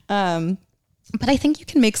 But I think you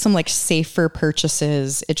can make some like safer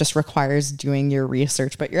purchases. It just requires doing your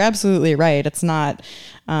research, but you're absolutely right. It's not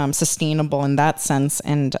sustainable in that sense.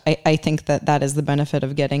 And I think that is the benefit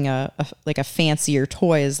of getting a fancier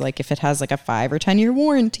toy is like if it has like a 5 or 10 year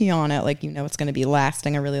warranty on it, like, you know, it's going to be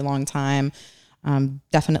lasting a really long time.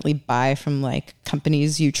 Definitely buy from like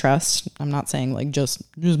companies you trust. I'm not saying like just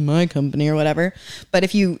my company or whatever, but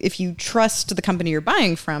if you trust the company you're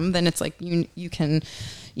buying from, then it's like you can,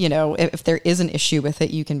 you know, if there is an issue with it,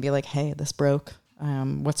 you can be like, hey, this broke.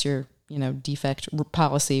 What's your, you know, defect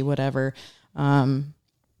policy, whatever.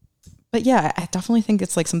 But yeah, I definitely think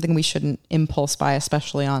it's like something we shouldn't impulse buy,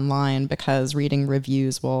 especially online, because reading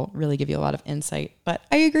reviews will really give you a lot of insight. But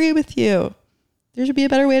I agree with you. There should be a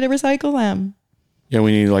better way to recycle them. Yeah,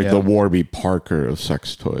 we need like the Warby Parker of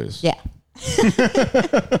sex toys. Yeah.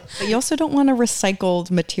 But you also don't want a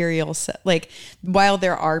recycled material set. Like, while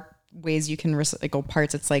there are ways you can recycle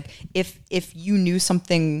parts, it's like if you knew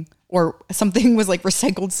something or something was like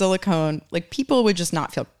recycled silicone, like people would just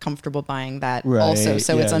not feel comfortable buying that also.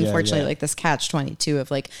 So it's unfortunately like this catch-22 of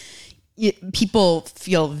like, people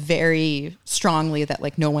feel very strongly that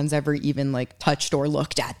like no one's ever even like touched or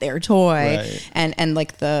looked at their toy, and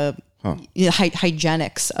like the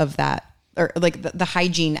hygienics of that, or like the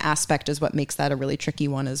hygiene aspect is what makes that a really tricky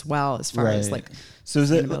one as well, as far as like so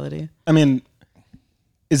sustainability. I mean,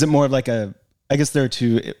 is it more of like I guess there are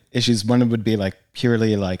two issues. One would be like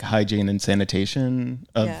purely like hygiene and sanitation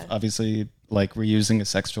of obviously like reusing a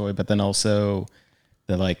sex toy, but then also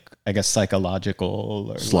the like, I guess,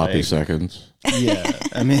 psychological or sloppy like, seconds. Yeah.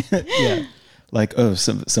 I mean, yeah. Like, oh,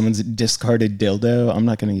 someone's discarded dildo. I'm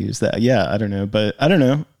not going to use that. Yeah. I don't know. But I don't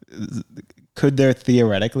know. Could there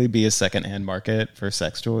theoretically be a secondhand market for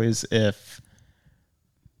sex toys if,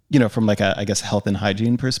 you know, from like a, I guess, health and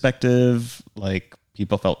hygiene perspective, like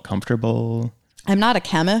people felt comfortable? I'm not a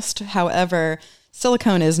chemist. However,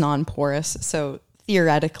 silicone is non-porous. So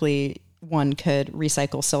theoretically, one could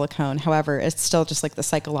recycle silicone. However, it's still just like the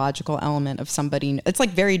psychological element of somebody. It's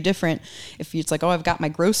like very different if it's like, oh, I've got my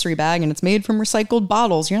grocery bag and it's made from recycled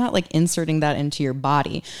bottles. You're not like inserting that into your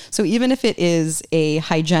body. So even if it is a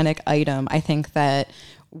hygienic item, I think that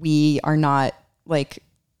we are not like,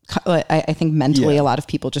 I think mentally a lot of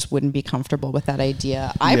people just wouldn't be comfortable with that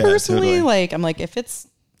idea. I personally like, I'm like, if it's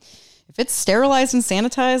sterilized and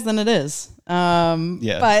sanitized, then it is.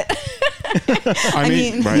 But I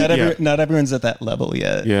mean, not everyone's at that level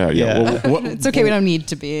yet. Yeah. Well, it's okay. We don't need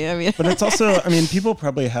to be. I mean, but it's also, I mean, people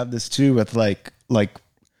probably have this too with like,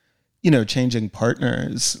 you know, changing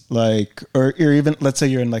partners, like, or even let's say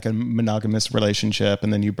you're in like a monogamous relationship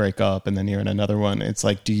and then you break up and then you're in another one. It's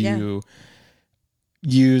like, do you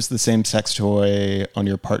use the same sex toy on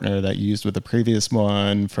your partner that you used with the previous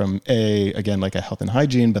one from again, like a health and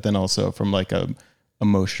hygiene, but then also from like a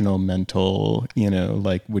emotional, mental, you know,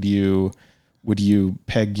 like would you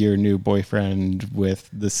peg your new boyfriend with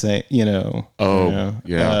the same, you know?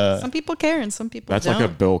 Some people care and some people don't. That's like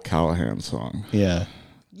a Bill Callahan song. Yeah.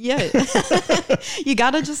 You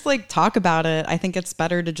gotta just like talk about it. I think it's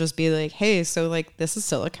better to just be like, hey, so like this is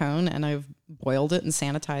silicone and I've boiled it and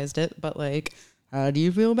sanitized it, but like, how do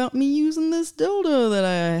you feel about me using this dildo that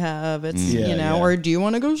I have? It's, you know, or do you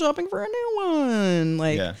want to go shopping for a new one?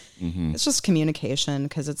 Like, it's just communication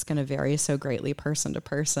because it's going to vary so greatly person to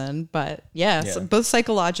person. But so both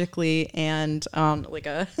psychologically and like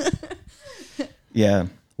a...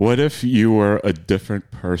 What if you were a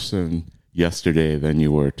different person yesterday than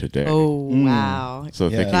you were today? Oh, wow. So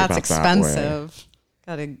thinking that's about expensive.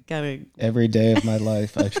 Gotta. Every day of my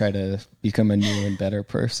life, I try to become a new and better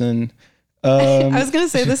person. I was going to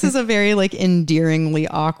say, this is a very like endearingly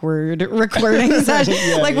awkward recording session.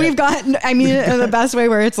 We've got, I mean, in the best way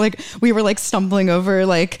where it's like, we were like stumbling over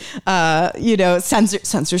like, you know,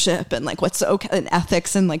 censorship and like what's okay and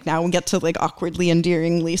ethics. And like now we get to like awkwardly,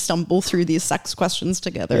 endearingly stumble through these sex questions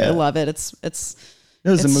together. Yeah. I love it. It's a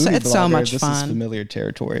movie blogger. It's so much fun. This is familiar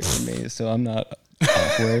territory for me, so I'm not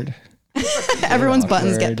awkward. Everyone's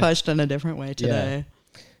buttons get pushed in a different way today.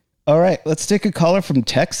 Yeah. All right, let's take a caller from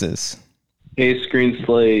Texas. Hey, Screen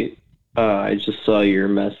Slate. I just saw your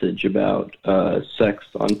message about sex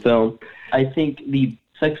on film. I think the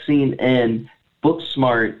sex scene in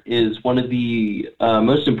Booksmart is one of the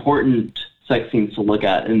most important sex scenes to look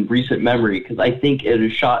at in recent memory, because I think it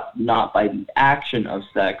is shot not by the action of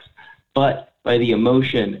sex, but by the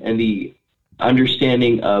emotion and the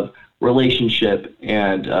understanding of relationship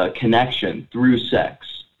and connection through sex.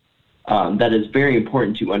 That is very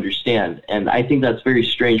important to understand. And I think that's very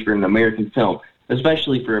strange for an American film,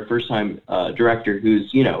 especially for a first-time director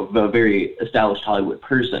who's, you know, a very established Hollywood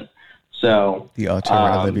person. So,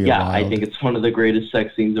 I think it's one of the greatest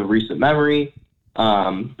sex scenes of recent memory.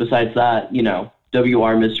 Besides that, you know,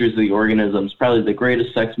 W.R. Mysteries of the Organisms, probably the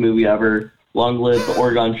greatest sex movie ever. Long live the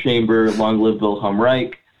Orgon Chamber. Long live Wilhelm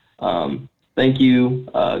Reich. Thank you.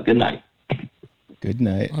 Good night. Good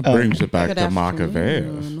night. That brings it back to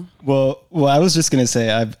Machiavelli. Well, I was just gonna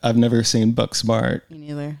say I've never seen Booksmart. Me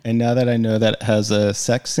neither. And now that I know that it has a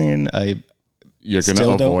sex scene, you're gonna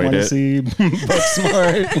still avoid don't want it. to see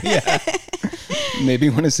Booksmart. Yeah. Maybe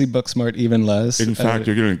want to see Booksmart even less. In fact,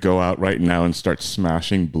 you're gonna go out right now and start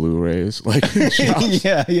smashing Blu-rays like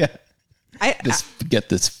yeah. Just get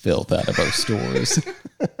this filth out of our stores.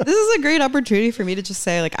 This is a great opportunity for me to just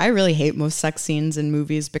say, like, I really hate most sex scenes in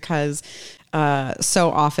movies because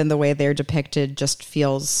so often the way they're depicted just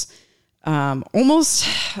feels almost,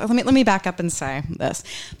 let me back up and say this.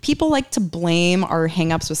 People like to blame our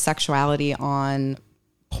hangups with sexuality on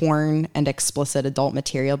porn and explicit adult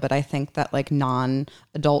material, but I think that like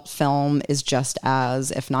non-adult film is just as,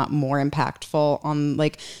 if not more impactful on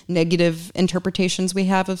like negative interpretations we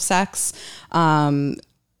have of sex.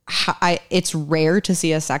 It's rare to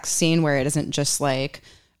see a sex scene where it isn't just like,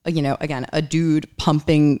 again, a dude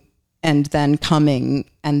pumping and then coming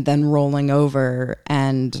and then rolling over.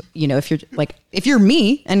 And, if you're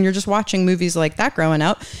me and you're just watching movies like that growing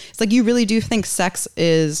up, it's like, you really do think sex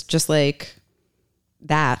is just like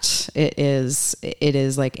that. It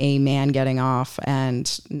is like a man getting off and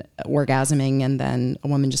orgasming and then a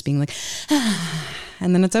woman just being like,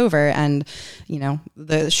 and then it's over. And,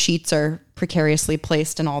 the sheets are precariously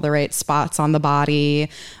placed in all the right spots on the body.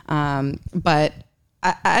 But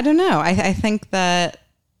I don't know. I think that,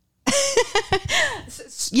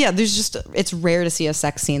 it's rare to see a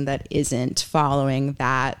sex scene that isn't following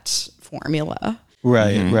that formula.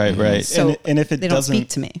 Right, right. So and if it they don't doesn't speak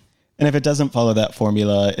to me. And if it doesn't follow that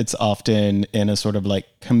formula, it's often in a sort of like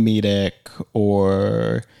comedic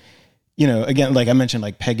or, again, like I mentioned,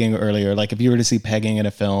 like pegging earlier, like if you were to see pegging in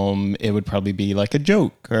a film, it would probably be like a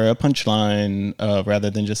joke or a punchline rather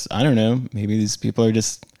than just, I don't know, maybe these people are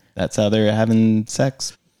just, that's how they're having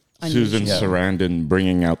sex. Susan Sarandon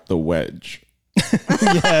bringing out the wedge.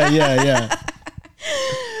 Yeah.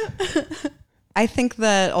 I think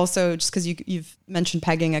that also, just because you've mentioned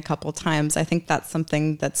pegging a couple times, I think that's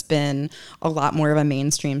something that's been a lot more of a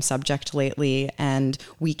mainstream subject lately, and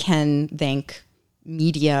we can thank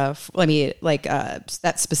media.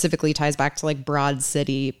 That specifically ties back to like Broad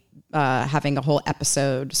City having a whole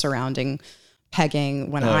episode surrounding pegging.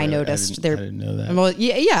 When I noticed I didn't know that. Well,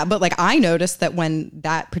 yeah, but like I noticed that when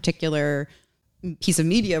that particular piece of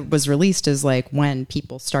media was released is like when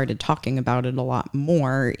people started talking about it a lot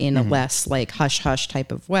more in a less like hush hush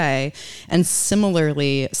type of way. And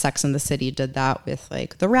similarly, Sex and the City did that with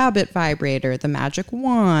like the rabbit vibrator, the magic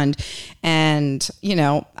wand. And,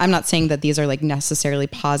 I'm not saying that these are like necessarily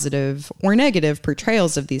positive or negative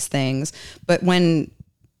portrayals of these things, but when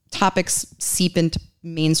topics seep into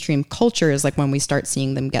mainstream culture is like when we start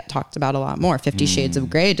seeing them get talked about a lot more. 50 Shades of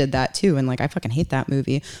Grey did that too, and like I fucking hate that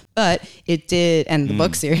movie, but it did. And the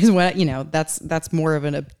book series, that's more of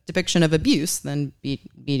a depiction of abuse than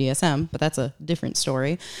BDSM, but that's a different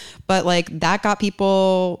story. But like that got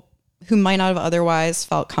people who might not have otherwise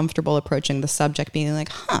felt comfortable approaching the subject being like,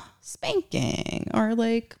 spanking or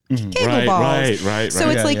like giggle balls. Right. So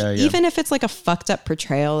it's even if it's like a fucked up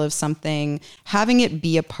portrayal of something, having it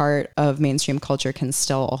be a part of mainstream culture can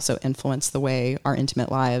still also influence the way our intimate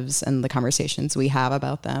lives and the conversations we have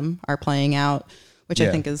about them are playing out, which I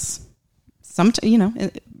think is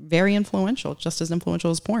very influential, just as influential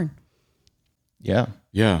as porn. Yeah.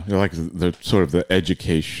 Yeah, like the sort of the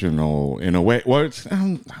educational in a way. Well, it's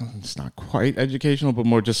not quite educational, but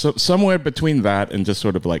more just somewhere between that and just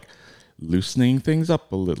sort of like loosening things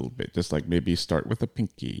up a little bit. Just like maybe start with a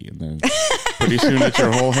pinky and then pretty soon it's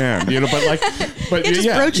your whole hand. But just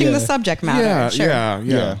broaching the subject matter.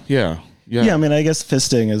 Yeah. I mean, I guess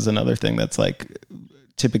fisting is another thing that's like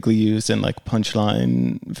typically used in like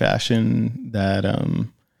punchline fashion. That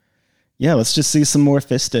let's just see some more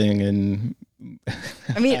fisting and.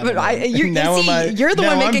 I mean, but you're the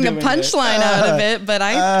one making a punchline out of it, but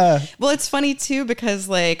well, it's funny too, because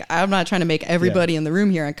like, I'm not trying to make everybody in the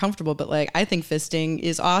room here uncomfortable, but like, I think fisting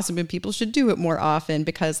is awesome and people should do it more often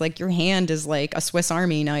because like your hand is like a Swiss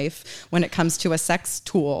Army knife when it comes to a sex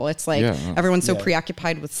tool. It's like everyone's so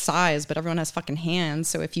preoccupied with size, but everyone has fucking hands.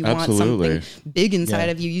 So if you want something big inside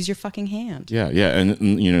of you, use your fucking hand. Yeah.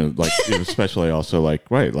 And like, especially also like,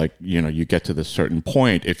 right. Like, you get to this certain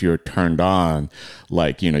point if you're turned on,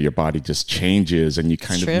 like, your body just changes and you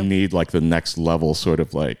kind of need like the next level sort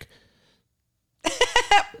of like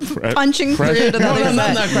punching through to the other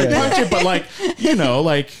side. Not quite punching, but like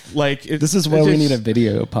this is why we need a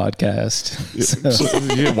video podcast.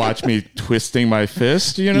 So you watch me twisting my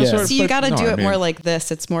fist, sort of. So you got to do it more like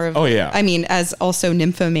this. It's more of, I mean, as also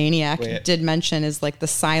Nymphomaniac did mention, is like the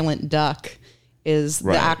silent duck is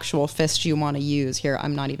the actual fist you want to use here.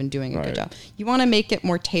 I'm not even doing a good job. You want to make it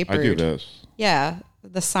more tapered. I do this. Yeah,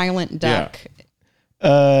 the silent duck.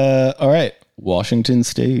 Yeah. All right, Washington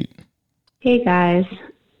State. Hey guys.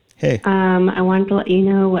 Hey. I wanted to let you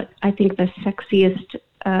know what I think the sexiest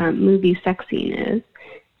movie sex scene is,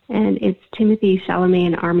 and it's Timothée Chalamet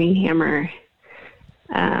and Armie Hammer.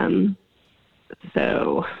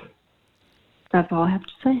 So that's all I have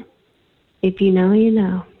to say. If you know, you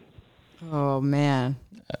know. Oh man,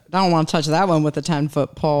 I don't want to touch that one with a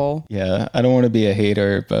 10-foot pole. Yeah, I don't want to be a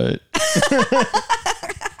hater, but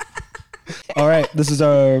All right, this is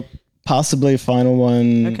our possibly final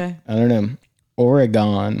one. Okay. I don't know.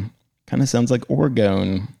 Oregon. Kind of sounds like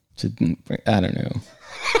Oregon. I don't know.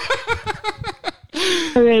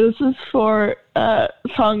 Okay, this is for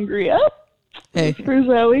Sangria. Hey. For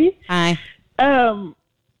Zoe. Hi.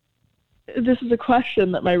 This is a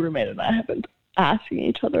question that my roommate and I have been asking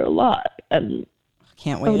each other a lot, and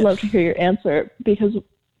can't wait. I would love to hear your answer, because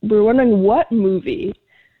we're wondering what movie,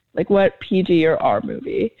 like what PG or R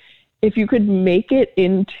movie, if you could make it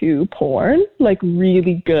into porn, like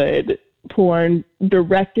really good porn,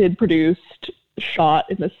 directed, produced, shot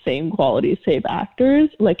in the same quality, same actors,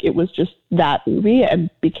 like it was just that movie and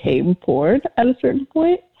became porn at a certain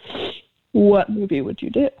point, what movie would you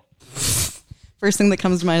do? First thing that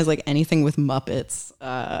comes to mind is like anything with Muppets.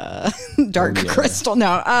 Dark Crystal.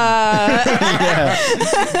 No.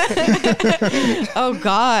 Oh,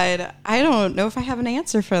 God. I don't know if I have an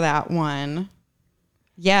answer for that one.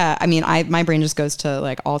 Yeah. I mean, my brain just goes to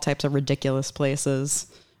like all types of ridiculous places.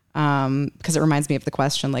 Because it reminds me of the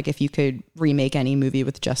question, like if you could remake any movie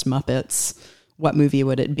with just Muppets, what movie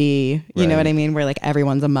would it be? You know what I mean? Where like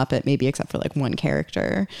everyone's a Muppet, maybe except for like one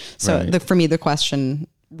character. So for me, the question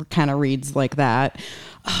kind of reads like that.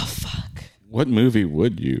 Oh, fuck. What movie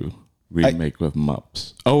would you remake with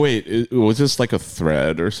Mups? Oh, wait. Was this like a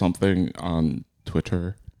thread or something on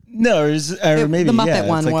Twitter? No, it was, or maybe the Muppet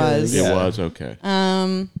one like was. It was, okay.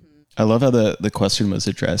 I love how the question was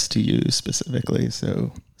addressed to you specifically.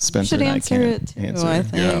 So Spencer should and I answer can't it too, answer. I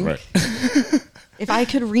think. Yeah, right. If I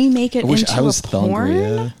could remake it I wish into I was a porn,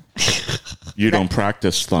 Thongria. You don't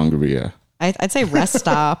practice Thongria. I'd say Rest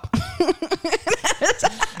Stop.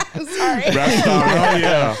 I'm sorry. Rest Stop. Oh,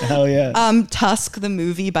 yeah. Hell yeah. Tusk the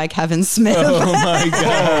movie by Kevin Smith. Oh my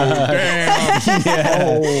god.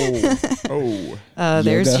 Oh.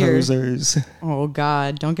 There's Yoga your hosers. Oh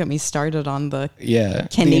God, don't get me started on the Yeah.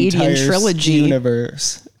 Canadian the entire trilogy.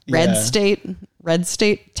 Universe. Red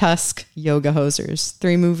State, Tusk, Yoga Hosers.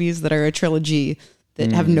 3 movies that are a trilogy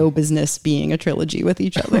that have no business being a trilogy with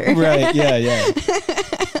each other. Right. Yeah.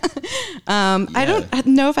 I don't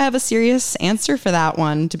know if I have a serious answer for that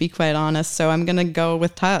one, to be quite honest. So I'm going to go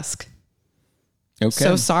with Tusk. Okay.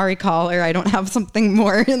 So sorry, caller. I don't have something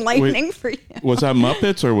more enlightening for you. Was that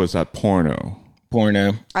Muppets or was that porno?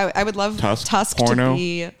 Porno. I would love Tusk porno? to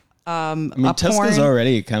be I mean, a Tusk porn, is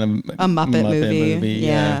already kind of a Muppet movie.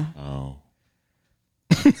 Yeah. Oh.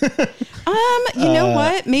 You know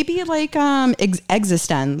what? Maybe like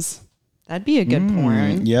Existenz. That'd be a good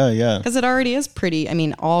porn. Yeah. Because it already is pretty. I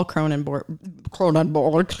mean, all Cronenberg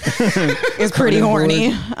is pretty horny.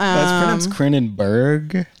 That's pronounced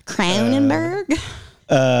Cronenberg. Cronenberg?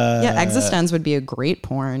 Yeah, Existenz would be a great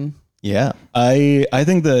porn. Yeah. I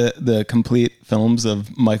think the complete films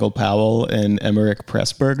of Michael Powell and Emmerich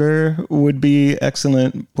Pressburger would be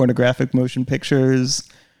excellent pornographic motion pictures.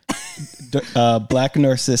 Black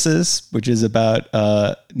Narcissus, which is about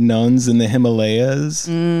nuns in the Himalayas,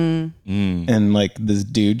 and like this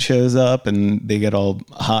dude shows up and they get all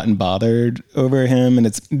hot and bothered over him, and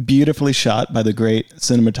it's beautifully shot by the great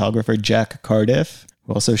cinematographer Jack Cardiff,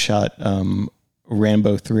 who also shot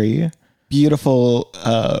Rambo 3. Beautiful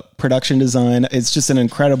production design. It's just an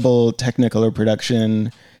incredible Technicolor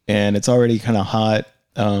production, and it's already kind of hot,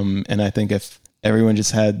 and I think if everyone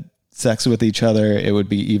just had sex with each other, it would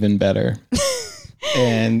be even better.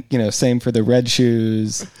 And same for the Red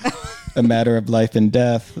Shoes, A Matter of Life and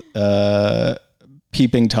Death,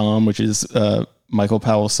 Peeping Tom, which is Michael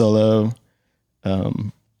Powell solo,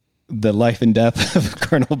 The Life and Death of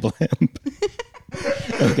Colonel Blimp.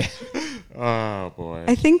 Okay. Oh boy.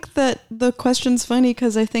 I think that the question's funny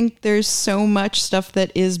because I think there's so much stuff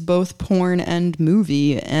that is both porn and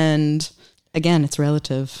movie, and again, it's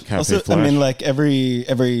relative. Also, I mean, like every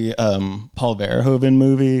Paul Verhoeven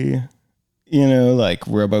movie, like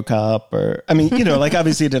RoboCop, or I mean, like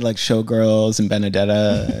obviously did like Showgirls and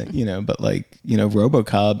Benedetta, but like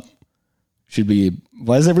RoboCop should be.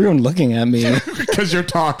 Why is everyone looking at me? Because you're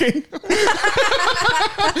talking.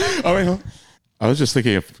 Oh, wait. I was just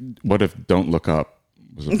thinking, what if Don't Look Up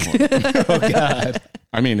was a porn? Oh God.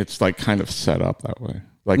 I mean, it's like kind of set up that way.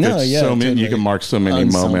 Like there's so many, totally you can mark so many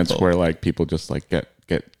moments ensemble. where like people just like get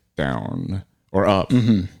down or up.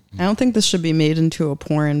 Mm-hmm. I don't think this should be made into a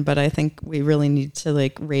porn, but I think we really need to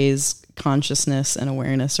like raise consciousness and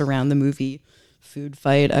awareness around the movie Food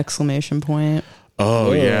Fight !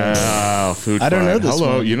 Oh, yeah. Food Fight. I don't know this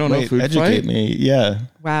Hello, one. you don't know Food educate Fight? me. Yeah.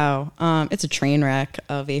 Wow. It's a train wreck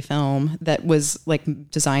of a film that was like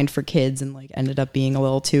designed for kids and like ended up being a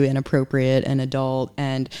little too inappropriate and adult,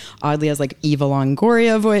 and oddly has like Eva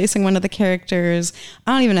Longoria voicing one of the characters.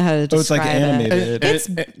 I don't even know how to describe it's like animated. It's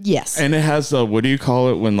yes. And it has the, what do you call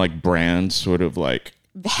it when like brands sort of like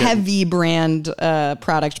heavy brand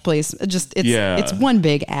product place. It's one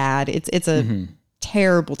big ad. It's a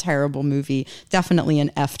terrible movie. Definitely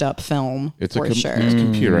an effed up film for sure. It's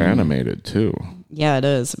computer animated too. Yeah, it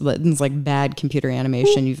is. It's like bad computer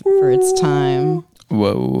animation for its time.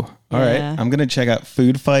 Whoa. All right. I'm going to check out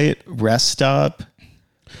Food Fight, Rest Stop.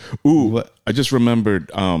 Ooh, I just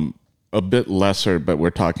remembered a bit lesser, but we're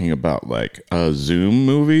talking about like Zoom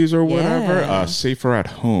movies or whatever. Safer at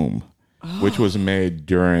Home, which was made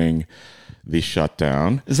during the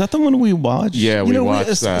shutdown. Is that the one we watched? Yeah, we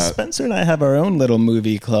watched that. Spencer and I have our own little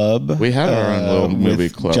movie club. We have our own little movie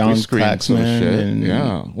club. John we screened some shit.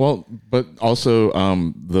 Yeah. Well, but also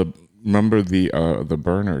remember the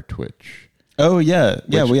burner Twitch. Oh yeah,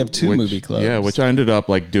 we have two movie clubs. Yeah, which I ended up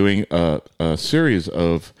like doing a series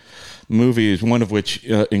of movies. One of which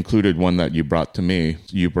included one that you brought to me.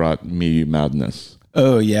 You brought me Madness.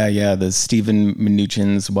 Oh yeah, the Stephen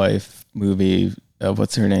Mnuchin's wife movie.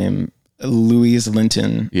 What's her name? Louise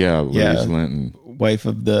Linton. Yeah, Louise Linton. Wife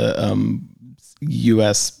of the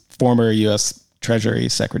former U.S. Treasury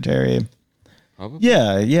Secretary. Probably.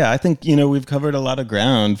 Yeah. I think, we've covered a lot of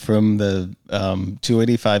ground from the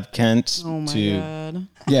 285 Kent to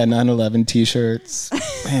 9/11 t-shirts.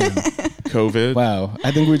 Man. COVID. Wow.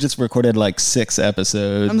 I think we just recorded like 6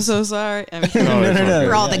 episodes. I'm so sorry. No.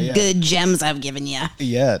 For all the good gems I've given you.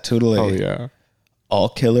 Yeah, totally. Oh, yeah. All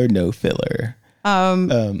killer, no filler.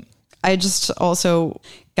 I just also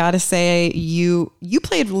gotta say you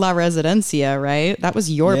played La Residencia, right? That was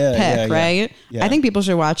your pick, right? Yeah. I think people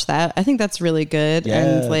should watch that. I think that's really good. Yeah,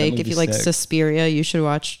 and like if you like Suspiria, you should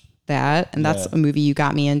watch that. And that's a movie you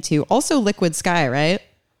got me into. Also Liquid Sky, right?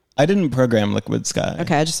 I didn't program Liquid Sky.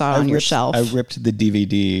 Okay, I just saw it on your shelf. I ripped the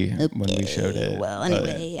DVD when we showed it. Well,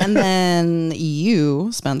 anyway. And then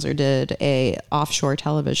you, Spencer, did a offshore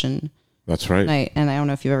television. That's right. Night. And I don't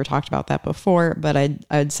know if you've ever talked about that before, but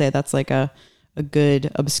I'd say that's like a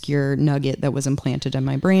good obscure nugget that was implanted in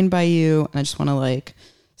my brain by you. And I just want to like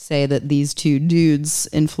say that these two dudes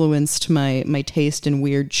influenced my taste in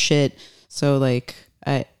weird shit. So like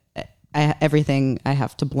I everything I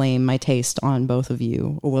have to blame my taste on both of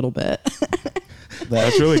you a little bit.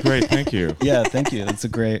 That's really great. Thank you. Yeah, thank you. That's a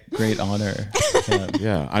great honor.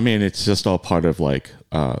 Yeah. I mean, it's just all part of like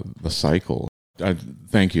the cycle.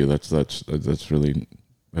 Thank you. That's really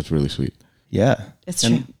sweet. Yeah, it's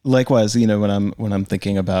true. And likewise, when I'm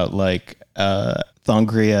thinking about like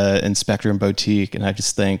Thongria and Spectrum Boutique, and I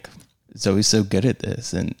just think Zoe's so good at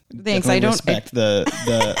this, and thanks. I don't respect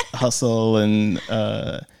the hustle and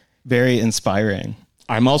very inspiring.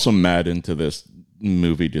 I'm also mad into this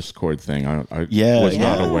movie Discord thing. I was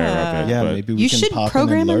not aware of it. Yeah, maybe we you can should pop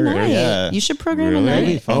program an a alert. night. Yeah. You should program Really?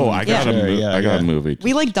 a night. Oh, I got a movie.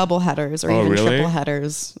 We like double headers or even really? triple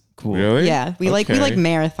headers. Cool. Really? Yeah, we like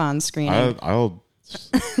marathon screening.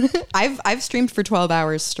 I've streamed for 12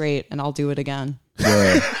 hours straight, and I'll do it again.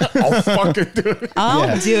 Yeah. I'll fucking do it.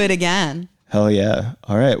 I'll do it again. Hell yeah!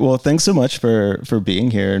 All right. Well, thanks so much for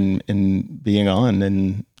being here and being on.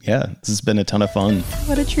 And yeah, this has been a ton of fun.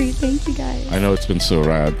 What a treat! Thank you guys. I know it's been so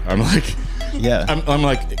rad. I'm like. Yeah, I'm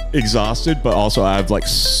like exhausted, but also I have like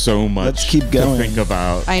so much Let's keep going. to think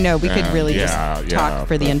about. I know we could really just talk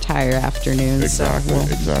for the entire afternoon. Exactly, so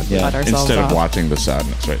exactly. Let ourselves Instead off. of watching the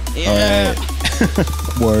sadness, right? Yeah. All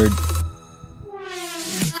right. Word.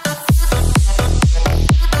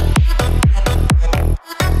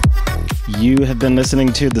 You have been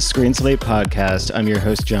listening to the Screen Slate podcast. I'm your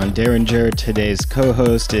host, John Derringer. Today's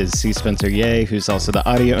co-host is C. Spencer Ye, who's also the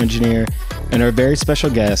audio engineer. And our very special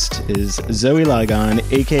guest is Zoë Ligon,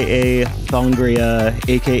 a.k.a. Thongria,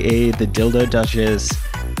 a.k.a. the Dildo Duchess,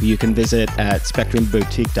 who you can visit at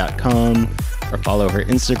spectrumboutique.com or follow her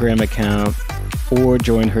Instagram account or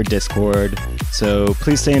join her Discord. So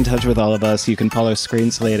please stay in touch with all of us. You can follow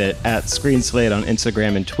Screen Slate at Screen Slate on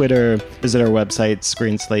Instagram and Twitter. Visit our website,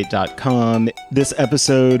 screenslate.com. This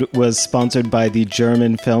episode was sponsored by the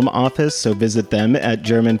German Film Office, so visit them at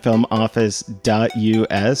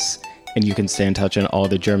germanfilmoffice.us. And you can stay in touch on all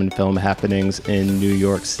the German film happenings in New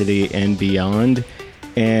York City and beyond.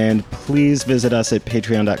 And please visit us at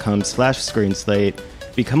patreon.com/screenslate.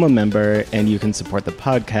 Become a member, and you can support the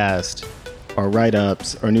podcast, our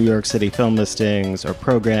write-ups, our New York City film listings, our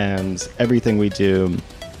programs, everything we do.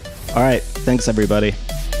 All right. Thanks, everybody.